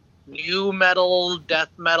 like new metal, death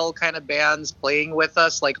metal kind of bands playing with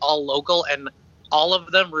us, like all local, and all of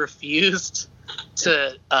them refused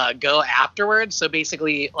to go afterwards. So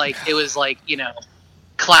basically, like, it was like, you know,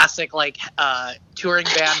 classic like touring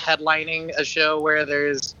band headlining a show where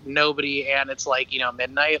there's nobody and it's like, you know,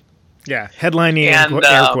 midnight. Yeah, headlining and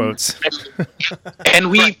air quotes. And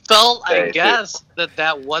we felt, I guess,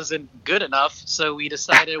 that wasn't good enough. So we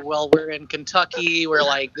decided, well, we're in Kentucky. We're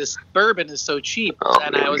like, this bourbon is so cheap.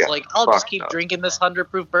 And I was like, I'll just keep drinking this 100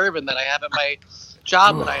 proof bourbon that I have at my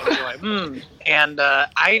job that I enjoy. And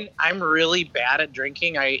I'm really bad at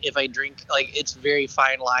drinking. If I drink, like, it's very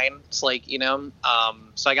fine line. It's like, you know,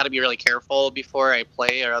 so I got to be really careful before I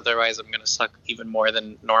play, or otherwise I'm going to suck even more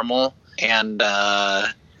than normal. And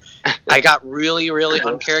I got really, really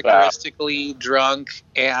uncharacteristically drunk,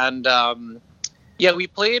 and yeah, we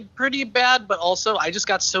played pretty bad, but also I just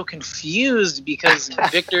got so confused because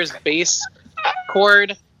Victor's bass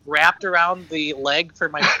chord wrapped around the leg for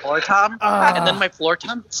my floor tom, and then my floor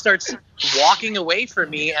tom starts walking away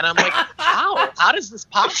from me, and I'm like, how is this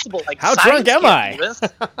possible? Like, how drunk am I?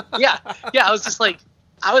 Yeah, I was just like,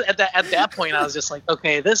 I was at that point, I was just like,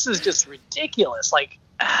 okay, this is just ridiculous. Like,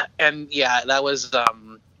 and yeah, that was.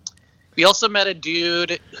 We also met a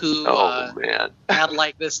dude who had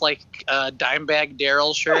like this like Dimebag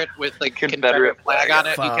Daryl shirt with like Confederate flag on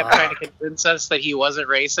it. He kept trying to convince us that he wasn't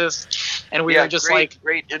racist, and we were just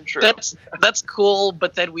great intro. That's cool.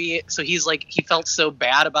 But then he's like, he felt so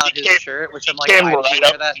bad about his shirt, which I'm like, why did you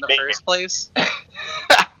wear that in the first place?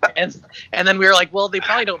 And then we were like, well, they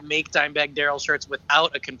probably don't make Dimebag Daryl shirts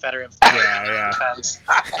without a Confederate flag. Yeah.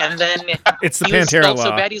 And then it's the Pantera law.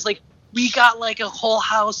 So bad. He's like, we got like a whole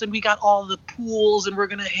house and we got all the pools and we're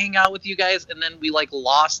gonna hang out with you guys, and then we like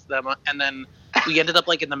lost them, and then we ended up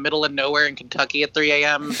like in the middle of nowhere in Kentucky at 3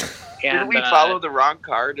 a.m. And didn't we follow the wrong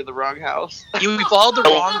car to the wrong house? We followed the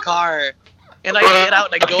wrong car. And I get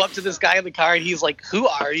out and I go up to this guy in the car and he's like, who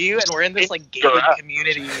are you? And we're in this like gated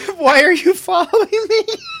community. Why are you following me?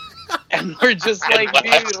 And we're just like,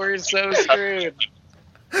 dude, we're so screwed.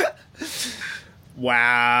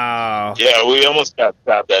 Wow. Yeah, we almost got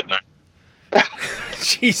stopped that night.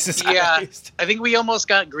 Jesus Christ. I think we almost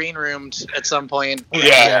got green roomed at some point.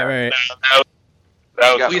 Yeah, right.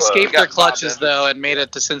 We escaped their clutches though and made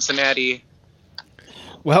it to Cincinnati.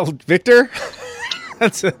 Well, Victor,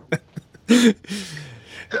 that's a. Yeah,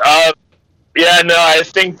 no, I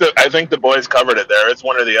think the boys covered it there. It's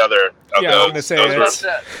one or the other. Yeah, I'm gonna say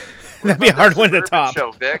that'd be a hard one to top.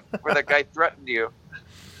 Show, Vic, where that guy threatened you.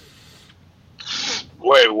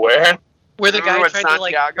 Wait, where? Where the guy tried to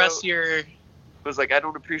like press your. Was like, I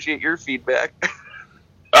don't appreciate your feedback.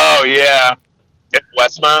 Oh yeah,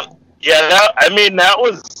 Westmont. Yeah, that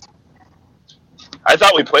was. I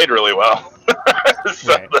thought we played really well.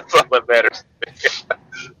 So right. That's all that matters.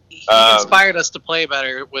 He inspired us to play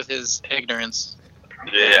better with his ignorance.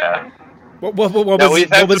 Yeah.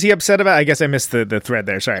 What was he upset about? I guess I missed the thread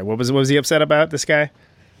there. Sorry. What was he upset about, this guy?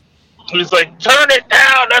 He's like, turn it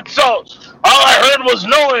down. That's all I heard was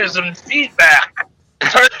noise and feedback.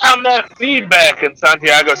 Turn down that feedback. And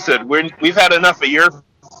Santiago said, we've had enough of your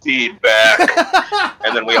feedback.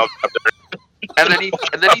 And then we all got there. And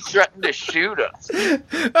then he threatened to shoot us.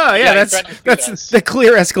 Oh yeah, that's the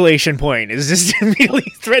clear escalation point. Is just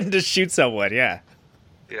immediately threatened to shoot someone. Yeah.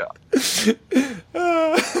 Yeah.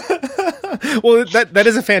 Well, that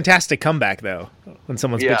is a fantastic comeback though. When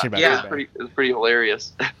someone's bitching about it. It's pretty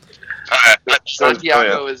hilarious.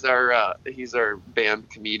 Santiago is he's our band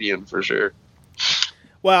comedian for sure.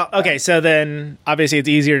 Well, okay, so then obviously it's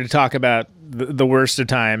easier to talk about the worst of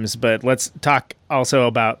times, but let's talk also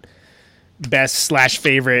about best /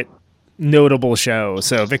 favorite notable show.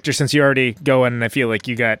 So Victor, since you're already going, I feel like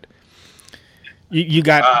you got let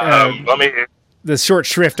me the short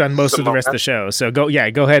shrift on most of the rest of the show. So go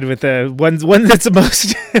ahead with the one that's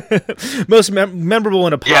the most memorable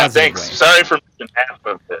in a positive way. Yeah, thanks. Way. Sorry for missing half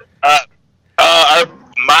of it.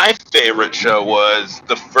 My favorite show was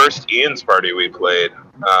the first Ian's Party we played,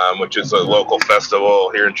 which is a local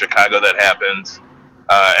festival here in Chicago that happens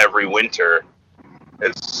every winter.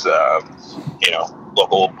 It's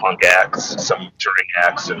local punk acts, some touring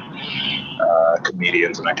acts, and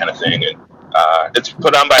comedians and that kind of thing. And it's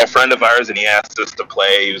put on by a friend of ours, and he asked us to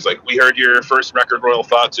play. He was like, "We heard your first record, Royal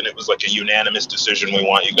Thoughts, and it was like a unanimous decision. We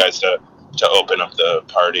want you guys to open up the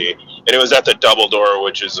party." And it was at the Double Door,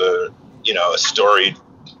 which is a storied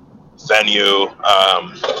venue.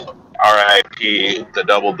 R.I.P. the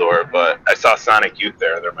Double Door. But I saw Sonic Youth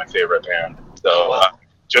there. They're my favorite band. So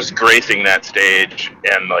just gracing that stage,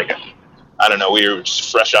 and I don't know, we were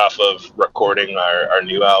just fresh off of recording our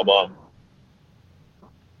new album.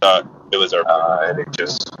 It was and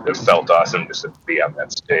it felt awesome just to be on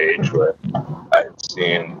that stage where I had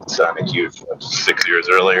seen Sonic Youth 6 years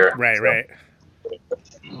earlier. Right.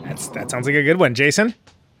 That sounds like a good one, Jason.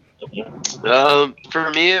 For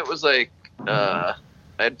me, it was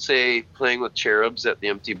I'd say playing with Cherubs at the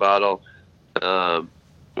Empty Bottle,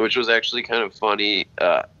 which was actually kind of funny.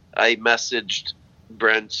 I messaged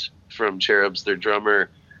Brent from Cherubs, their drummer,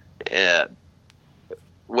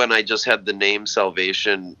 when I just had the name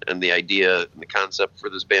Salvation and the idea and the concept for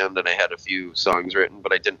this band, and I had a few songs written,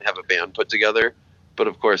 but I didn't have a band put together. But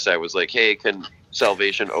of course I was like, "Hey, can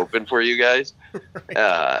Salvation open for you guys?"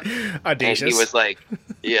 Audacious. And he was like,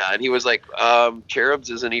 "Yeah," and he was like, "Cherubs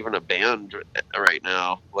isn't even a band right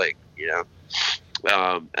now."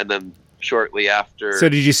 And then shortly after. So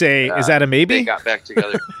did you say, is that a maybe? They got back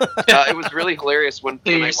together. It was really hilarious when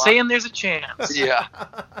you're saying there's a chance. Yeah.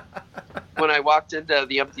 When I walked into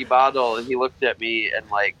the Empty Bottle and he looked at me and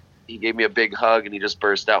he gave me a big hug and he just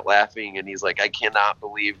burst out laughing and he's like, "I cannot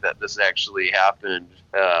believe that this actually happened."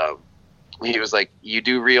 He was like, "You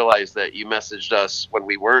do realize that you messaged us when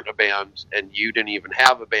we weren't a band and you didn't even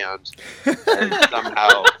have a band, and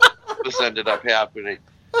somehow this ended up happening."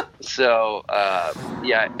 So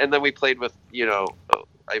and then we played with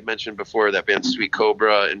I mentioned before that band Sweet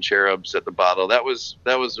Cobra and Cherubs at the Bottle. That was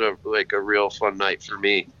a real fun night for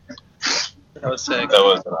me. That was sick. That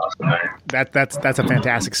was an awesome night. That's a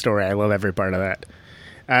fantastic story. I love every part of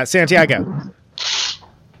that. Santiago.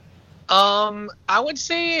 I would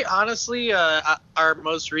say honestly, our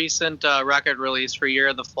most recent record release for Year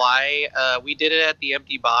of the Fly, we did it at the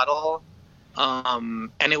Empty Bottle.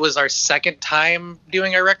 And it was our second time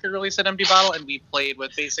doing a record release at Empty Bottle, and we played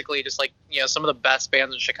with basically just some of the best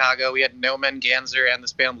bands in Chicago. We had No Men Ganser and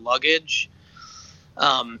this band Luggage.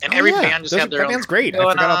 And every band just had their own. That band's great. I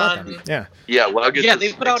forgot all about them. Yeah, Luggage. Yeah,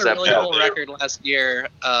 they put out a really cool record last year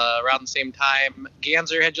around the same time.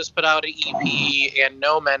 Ganser had just put out an EP, and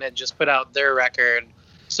No Men had just put out their record.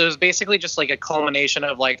 So it was basically just a culmination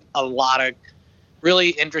of a lot of really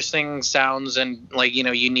interesting sounds and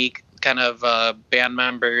unique kind of band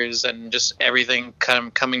members and just everything kind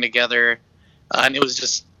of coming together. And it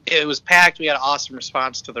was packed. We had an awesome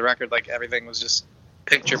response to the record. Everything was just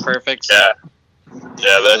picture perfect. Yeah,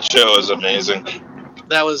 that show was amazing.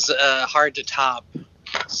 That was hard to top.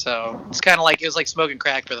 So it's kind of it was like smoking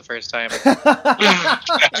crack for the first time.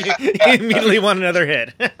 You immediately want another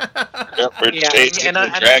hit. And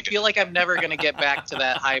I feel like I'm never going to get back to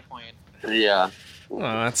that high point. Yeah.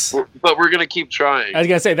 Well, but we're gonna keep trying. I was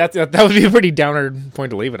gonna say that would be a pretty downer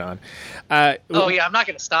point to leave it on. I'm not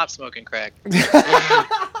gonna stop smoking crack. All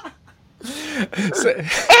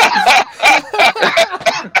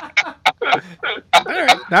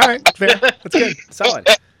right, fair. That's good, solid.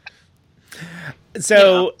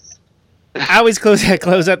 So, I always close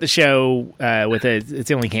out the show with it's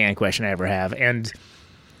the only can question I ever have, and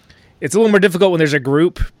It's a little more difficult when there's a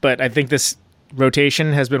group, but I think this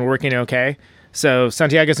rotation has been working okay. So,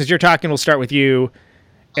 Santiago, since you're talking, we'll start with you.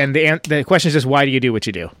 And the question is just, why do you do what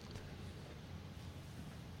you do?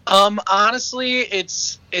 Honestly,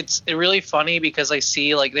 it's really funny because I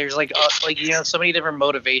see like there's like so many different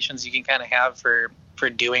motivations you can kind of have for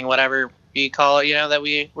doing whatever you call it, that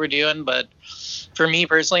we're doing. But for me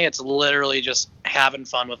personally, it's literally just having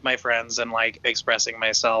fun with my friends and like expressing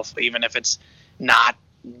myself, even if it's not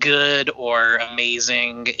good or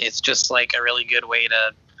amazing. It's just like a really good way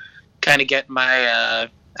to kind of get my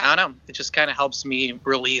I don't know. It just kind of helps me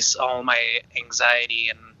release all my anxiety,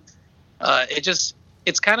 and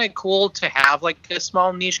it's kind of cool to have like a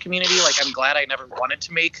small niche community. Like, I'm glad I never wanted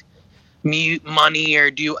to make money or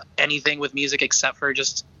do anything with music except for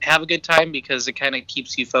just have a good time, because it kind of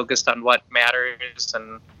keeps you focused on what matters.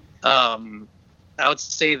 And I would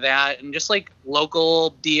say that, and just like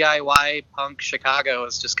local DIY punk Chicago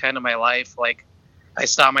is just kind of my life. Like, I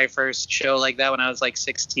saw my first show like that when I was like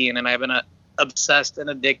 16, and I've been obsessed and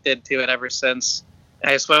addicted to it ever since.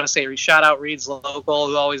 I just want to say, shout out Reed's Local,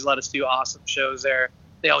 who always let us do awesome shows there.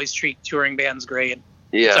 They always treat touring bands great.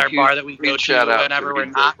 Yeah, it's our bar that we go to whenever we're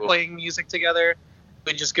not Local. playing music together.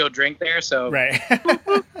 We just go drink there. So right.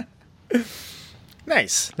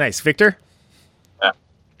 Nice. Victor? Yeah.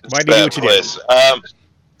 Why do you do what you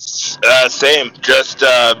do? Same. Just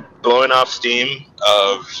blowing off steam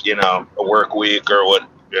of, a work week or what,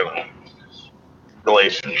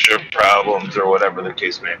 relationship problems or whatever the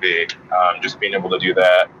case may be. Just being able to do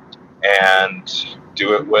that and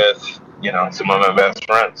do it with, some of my best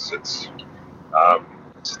friends.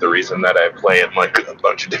 It's the reason that I play in like a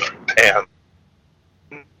bunch of different bands.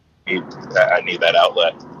 I need that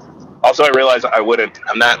outlet. Also, I realize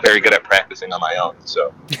I'm not very good at practicing on my own,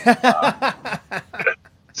 so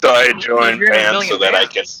so I join bands so that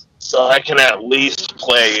I can at least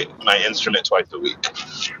play my instrument twice a week,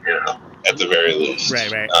 at the very least.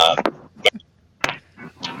 Right.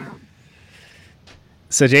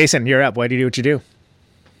 So, Jason, you're up. Why do you do what you do?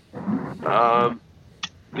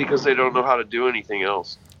 Because I don't know how to do anything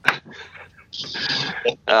else.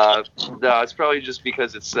 No, it's probably just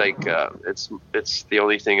because it's like it's the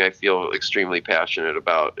only thing I feel extremely passionate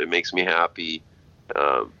about. It makes me happy.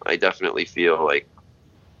 I definitely feel like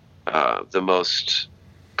the most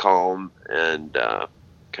calm and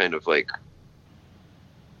kind of like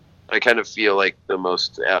I kind of feel like the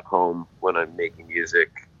most at home when I'm making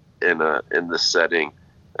music in this setting,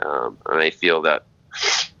 and I feel that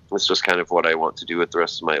it's just kind of what I want to do with the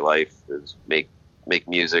rest of my life is make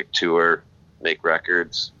music, tour, make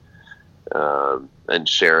records, and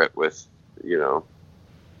share it with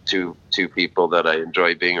two people that I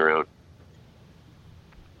enjoy being around.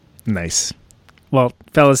 Nice. Well,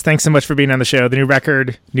 fellas, thanks so much for being on the show.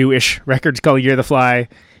 The newish record's called Year the Fly.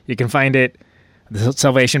 You can find it at the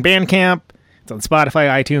Salvation Bandcamp. It's on Spotify,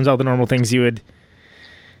 iTunes, all the normal things you would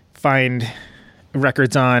find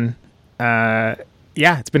records on.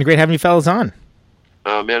 Yeah, it's been great having you fellas on.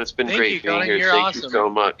 Oh, man, it's been great being here. Thank you so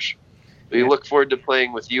much. We look forward to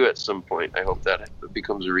playing with you at some point. I hope that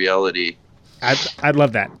becomes a reality. I'd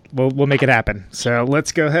love that. We'll make it happen. So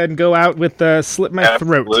let's go ahead and go out with Slit My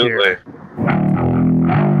Throat here.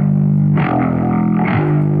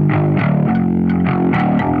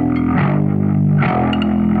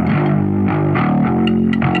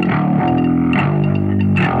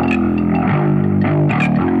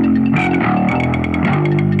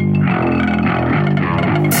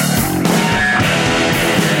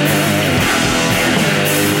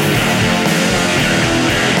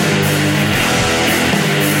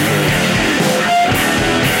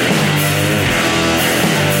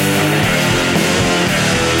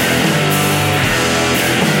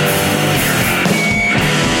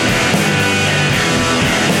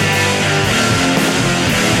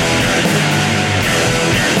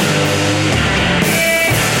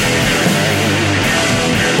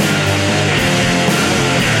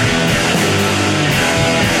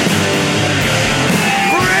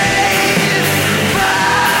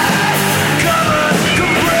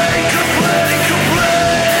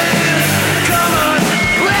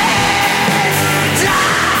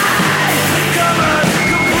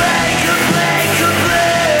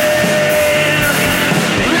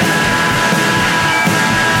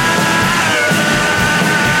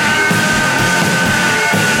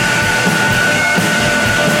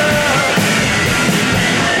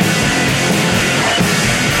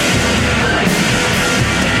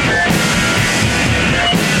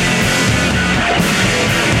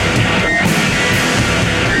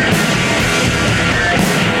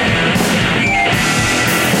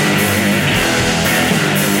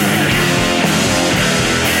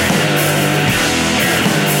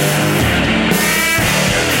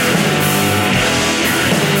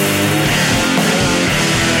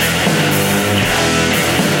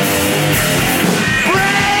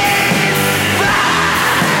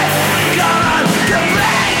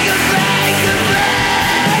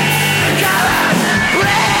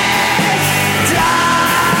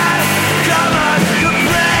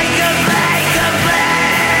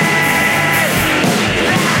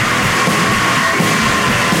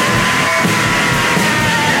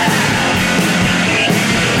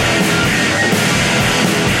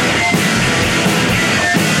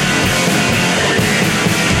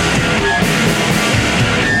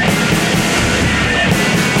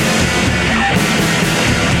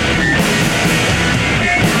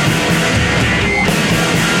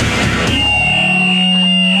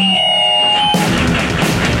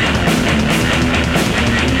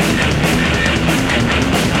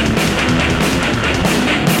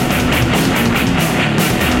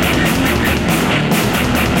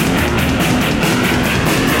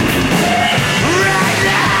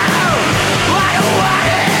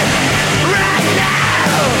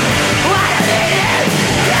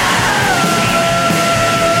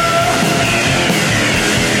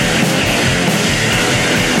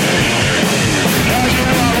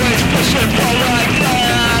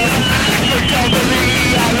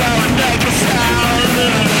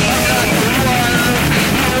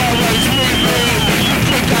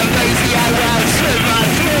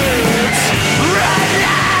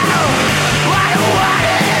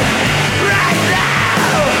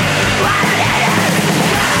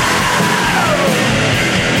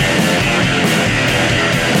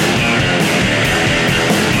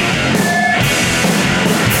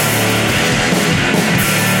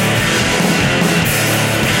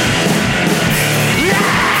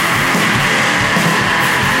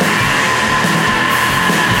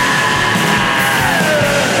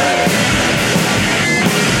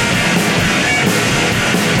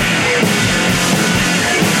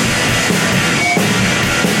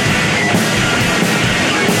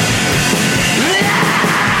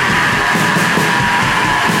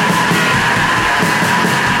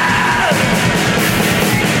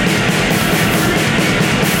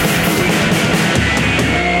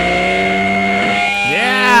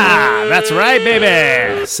 That's right,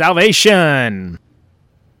 baby. Salvation.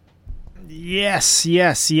 Yes.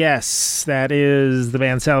 That is the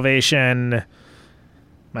band Salvation.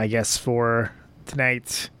 My guess for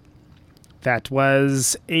tonight. That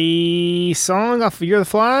was a song off of You're the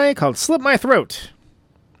Fly called Slip My Throat.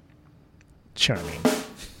 Charming.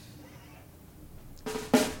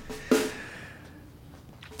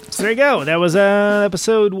 So there you go. That was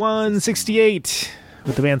episode 168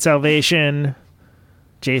 with the band Salvation.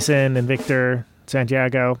 Jason and Victor,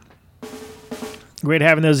 Santiago. Great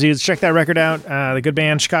having those dudes. Check that record out. The good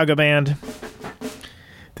band, Chicago band.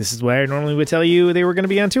 This is where I normally would tell you they were going to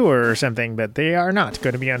be on tour or something, but they are not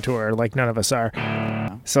going to be on tour, like none of us are.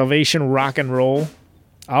 Salvation Rock and Roll.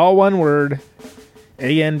 All one word.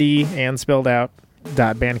 AND and spelled out.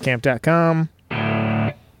 .bandcamp.com.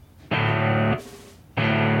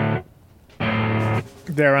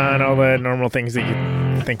 They're on all the normal things that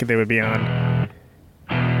you think they would be on.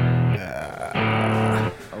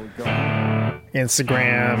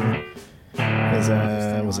 Instagram is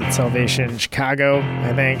was it Salvation Chicago,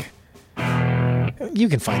 I think. You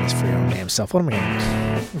can find this for your own damn self. What am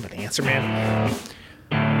I going to answer, man?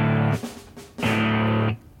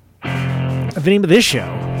 The name of this show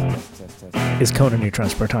is Conan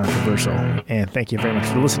Neutron's Protonic Reversal, and thank you very much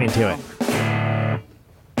for listening to it.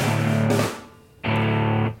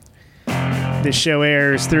 This show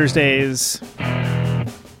airs Thursdays on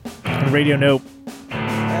Radio Nope.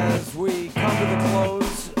 As we come to the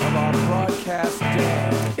close of our broadcast day.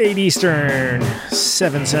 8 Eastern,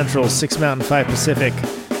 7 Central, 6 Mountain, 5 Pacific,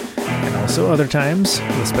 and also other times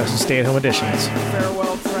with special stay-at-home editions.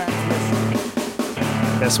 Farewell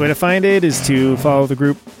transmission. Best way to find it is to follow the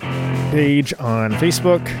group page on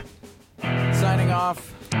Facebook, Signing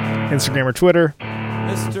off. Instagram, or Twitter.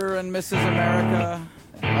 Mr. and Mrs. America,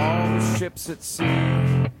 all the ships at sea.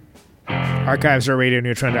 Archives are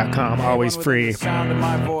radioneutron.com, always free. The sound of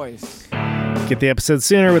my voice. Get the episodes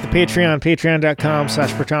sooner with the Patreon,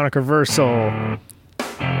 patreon.com/Protonic Reversal.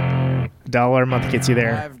 $1 a month gets you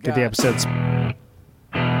there. Get the episodes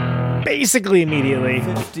basically immediately.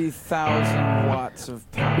 50,000 watts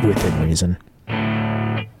of power. Within reason.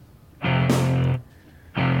 I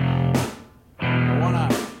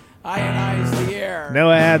want to ionize the air.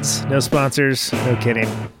 No ads, no sponsors, no kidding.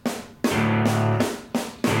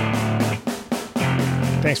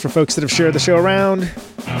 Thanks for folks that have shared the show around,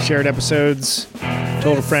 shared episodes,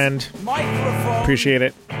 told a friend. Microphone Appreciate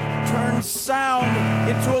it. turns sound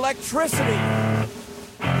into electricity.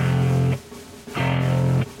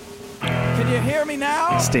 Can you hear me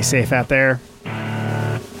now? Stay safe out there.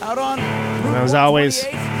 Out on And as always,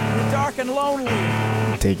 you're dark and lonely.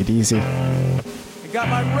 take it easy. I got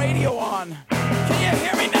my radio on. Can you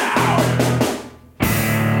hear me now?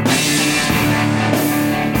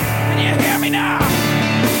 Can you hear me now?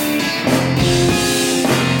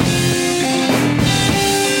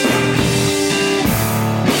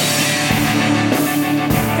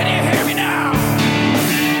 Can you hear me now? Can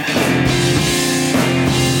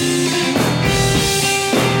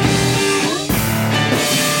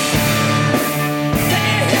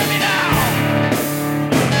you hear me now?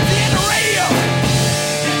 The end of radio.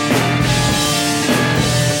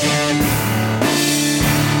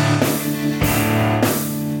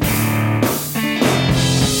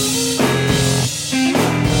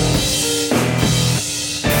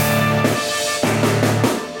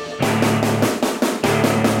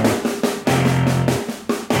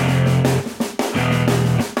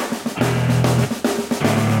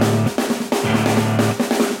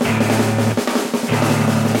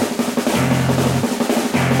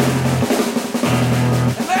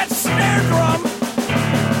 And that snare drum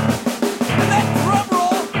and that drum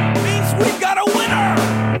roll means we've got a winner.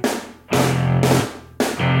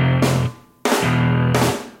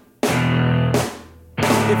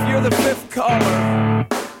 If you're the fifth caller,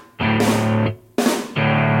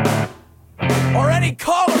 or any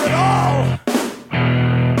caller at all,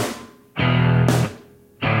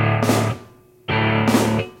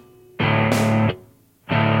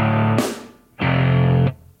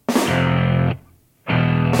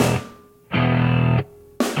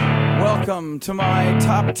 welcome to my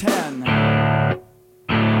top 10.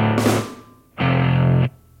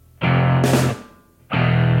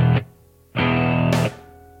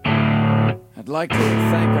 I'd like to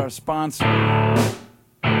thank our sponsor.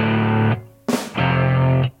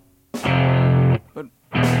 But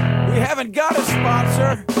we haven't got a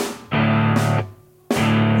sponsor.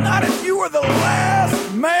 Not if you were the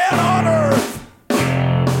last man on earth.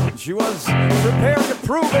 She was prepared to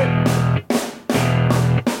prove it.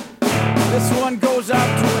 This one goes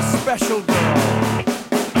out to a special girl.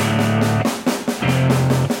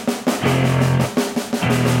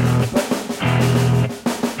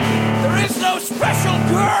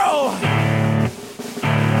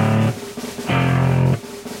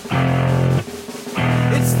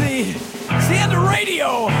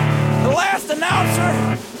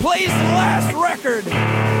 plays the last record. The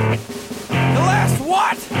last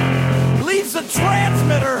what? Leaves the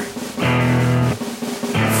transmitter.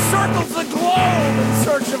 Circles the globe in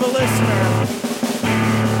search of a listener.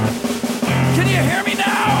 Can you hear me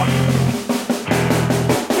now?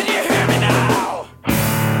 Can you hear me now?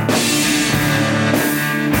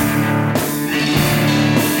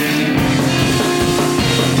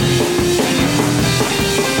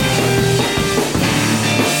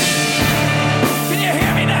 Can you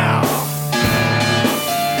hear me now?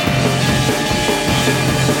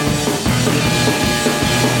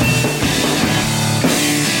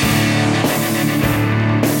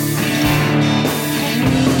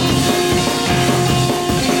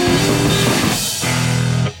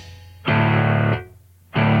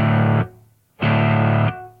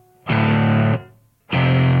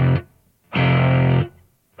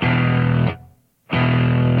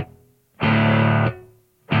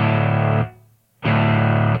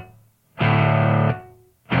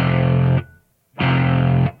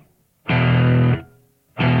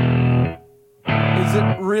 Is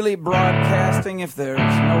it really broadcasting if there's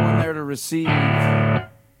no one there to receive?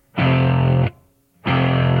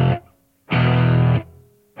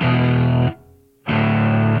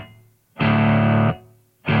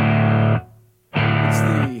 It's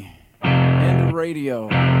the end of radio.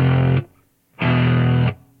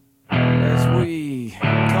 As we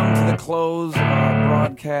come to the close of our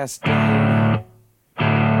broadcast day,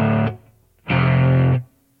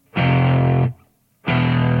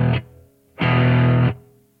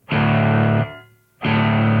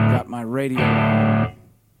 got my radio on.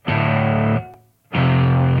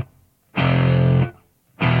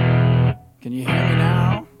 Can you hear me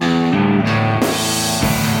now? Can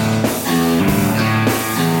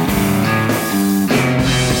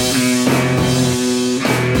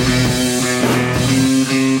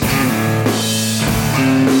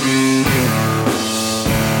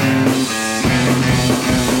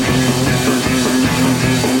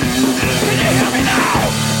you hear me now?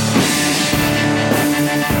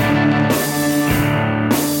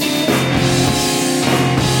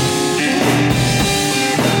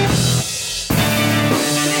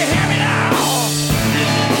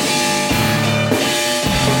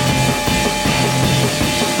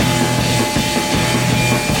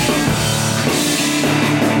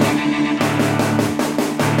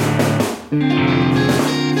 Can you hear me now?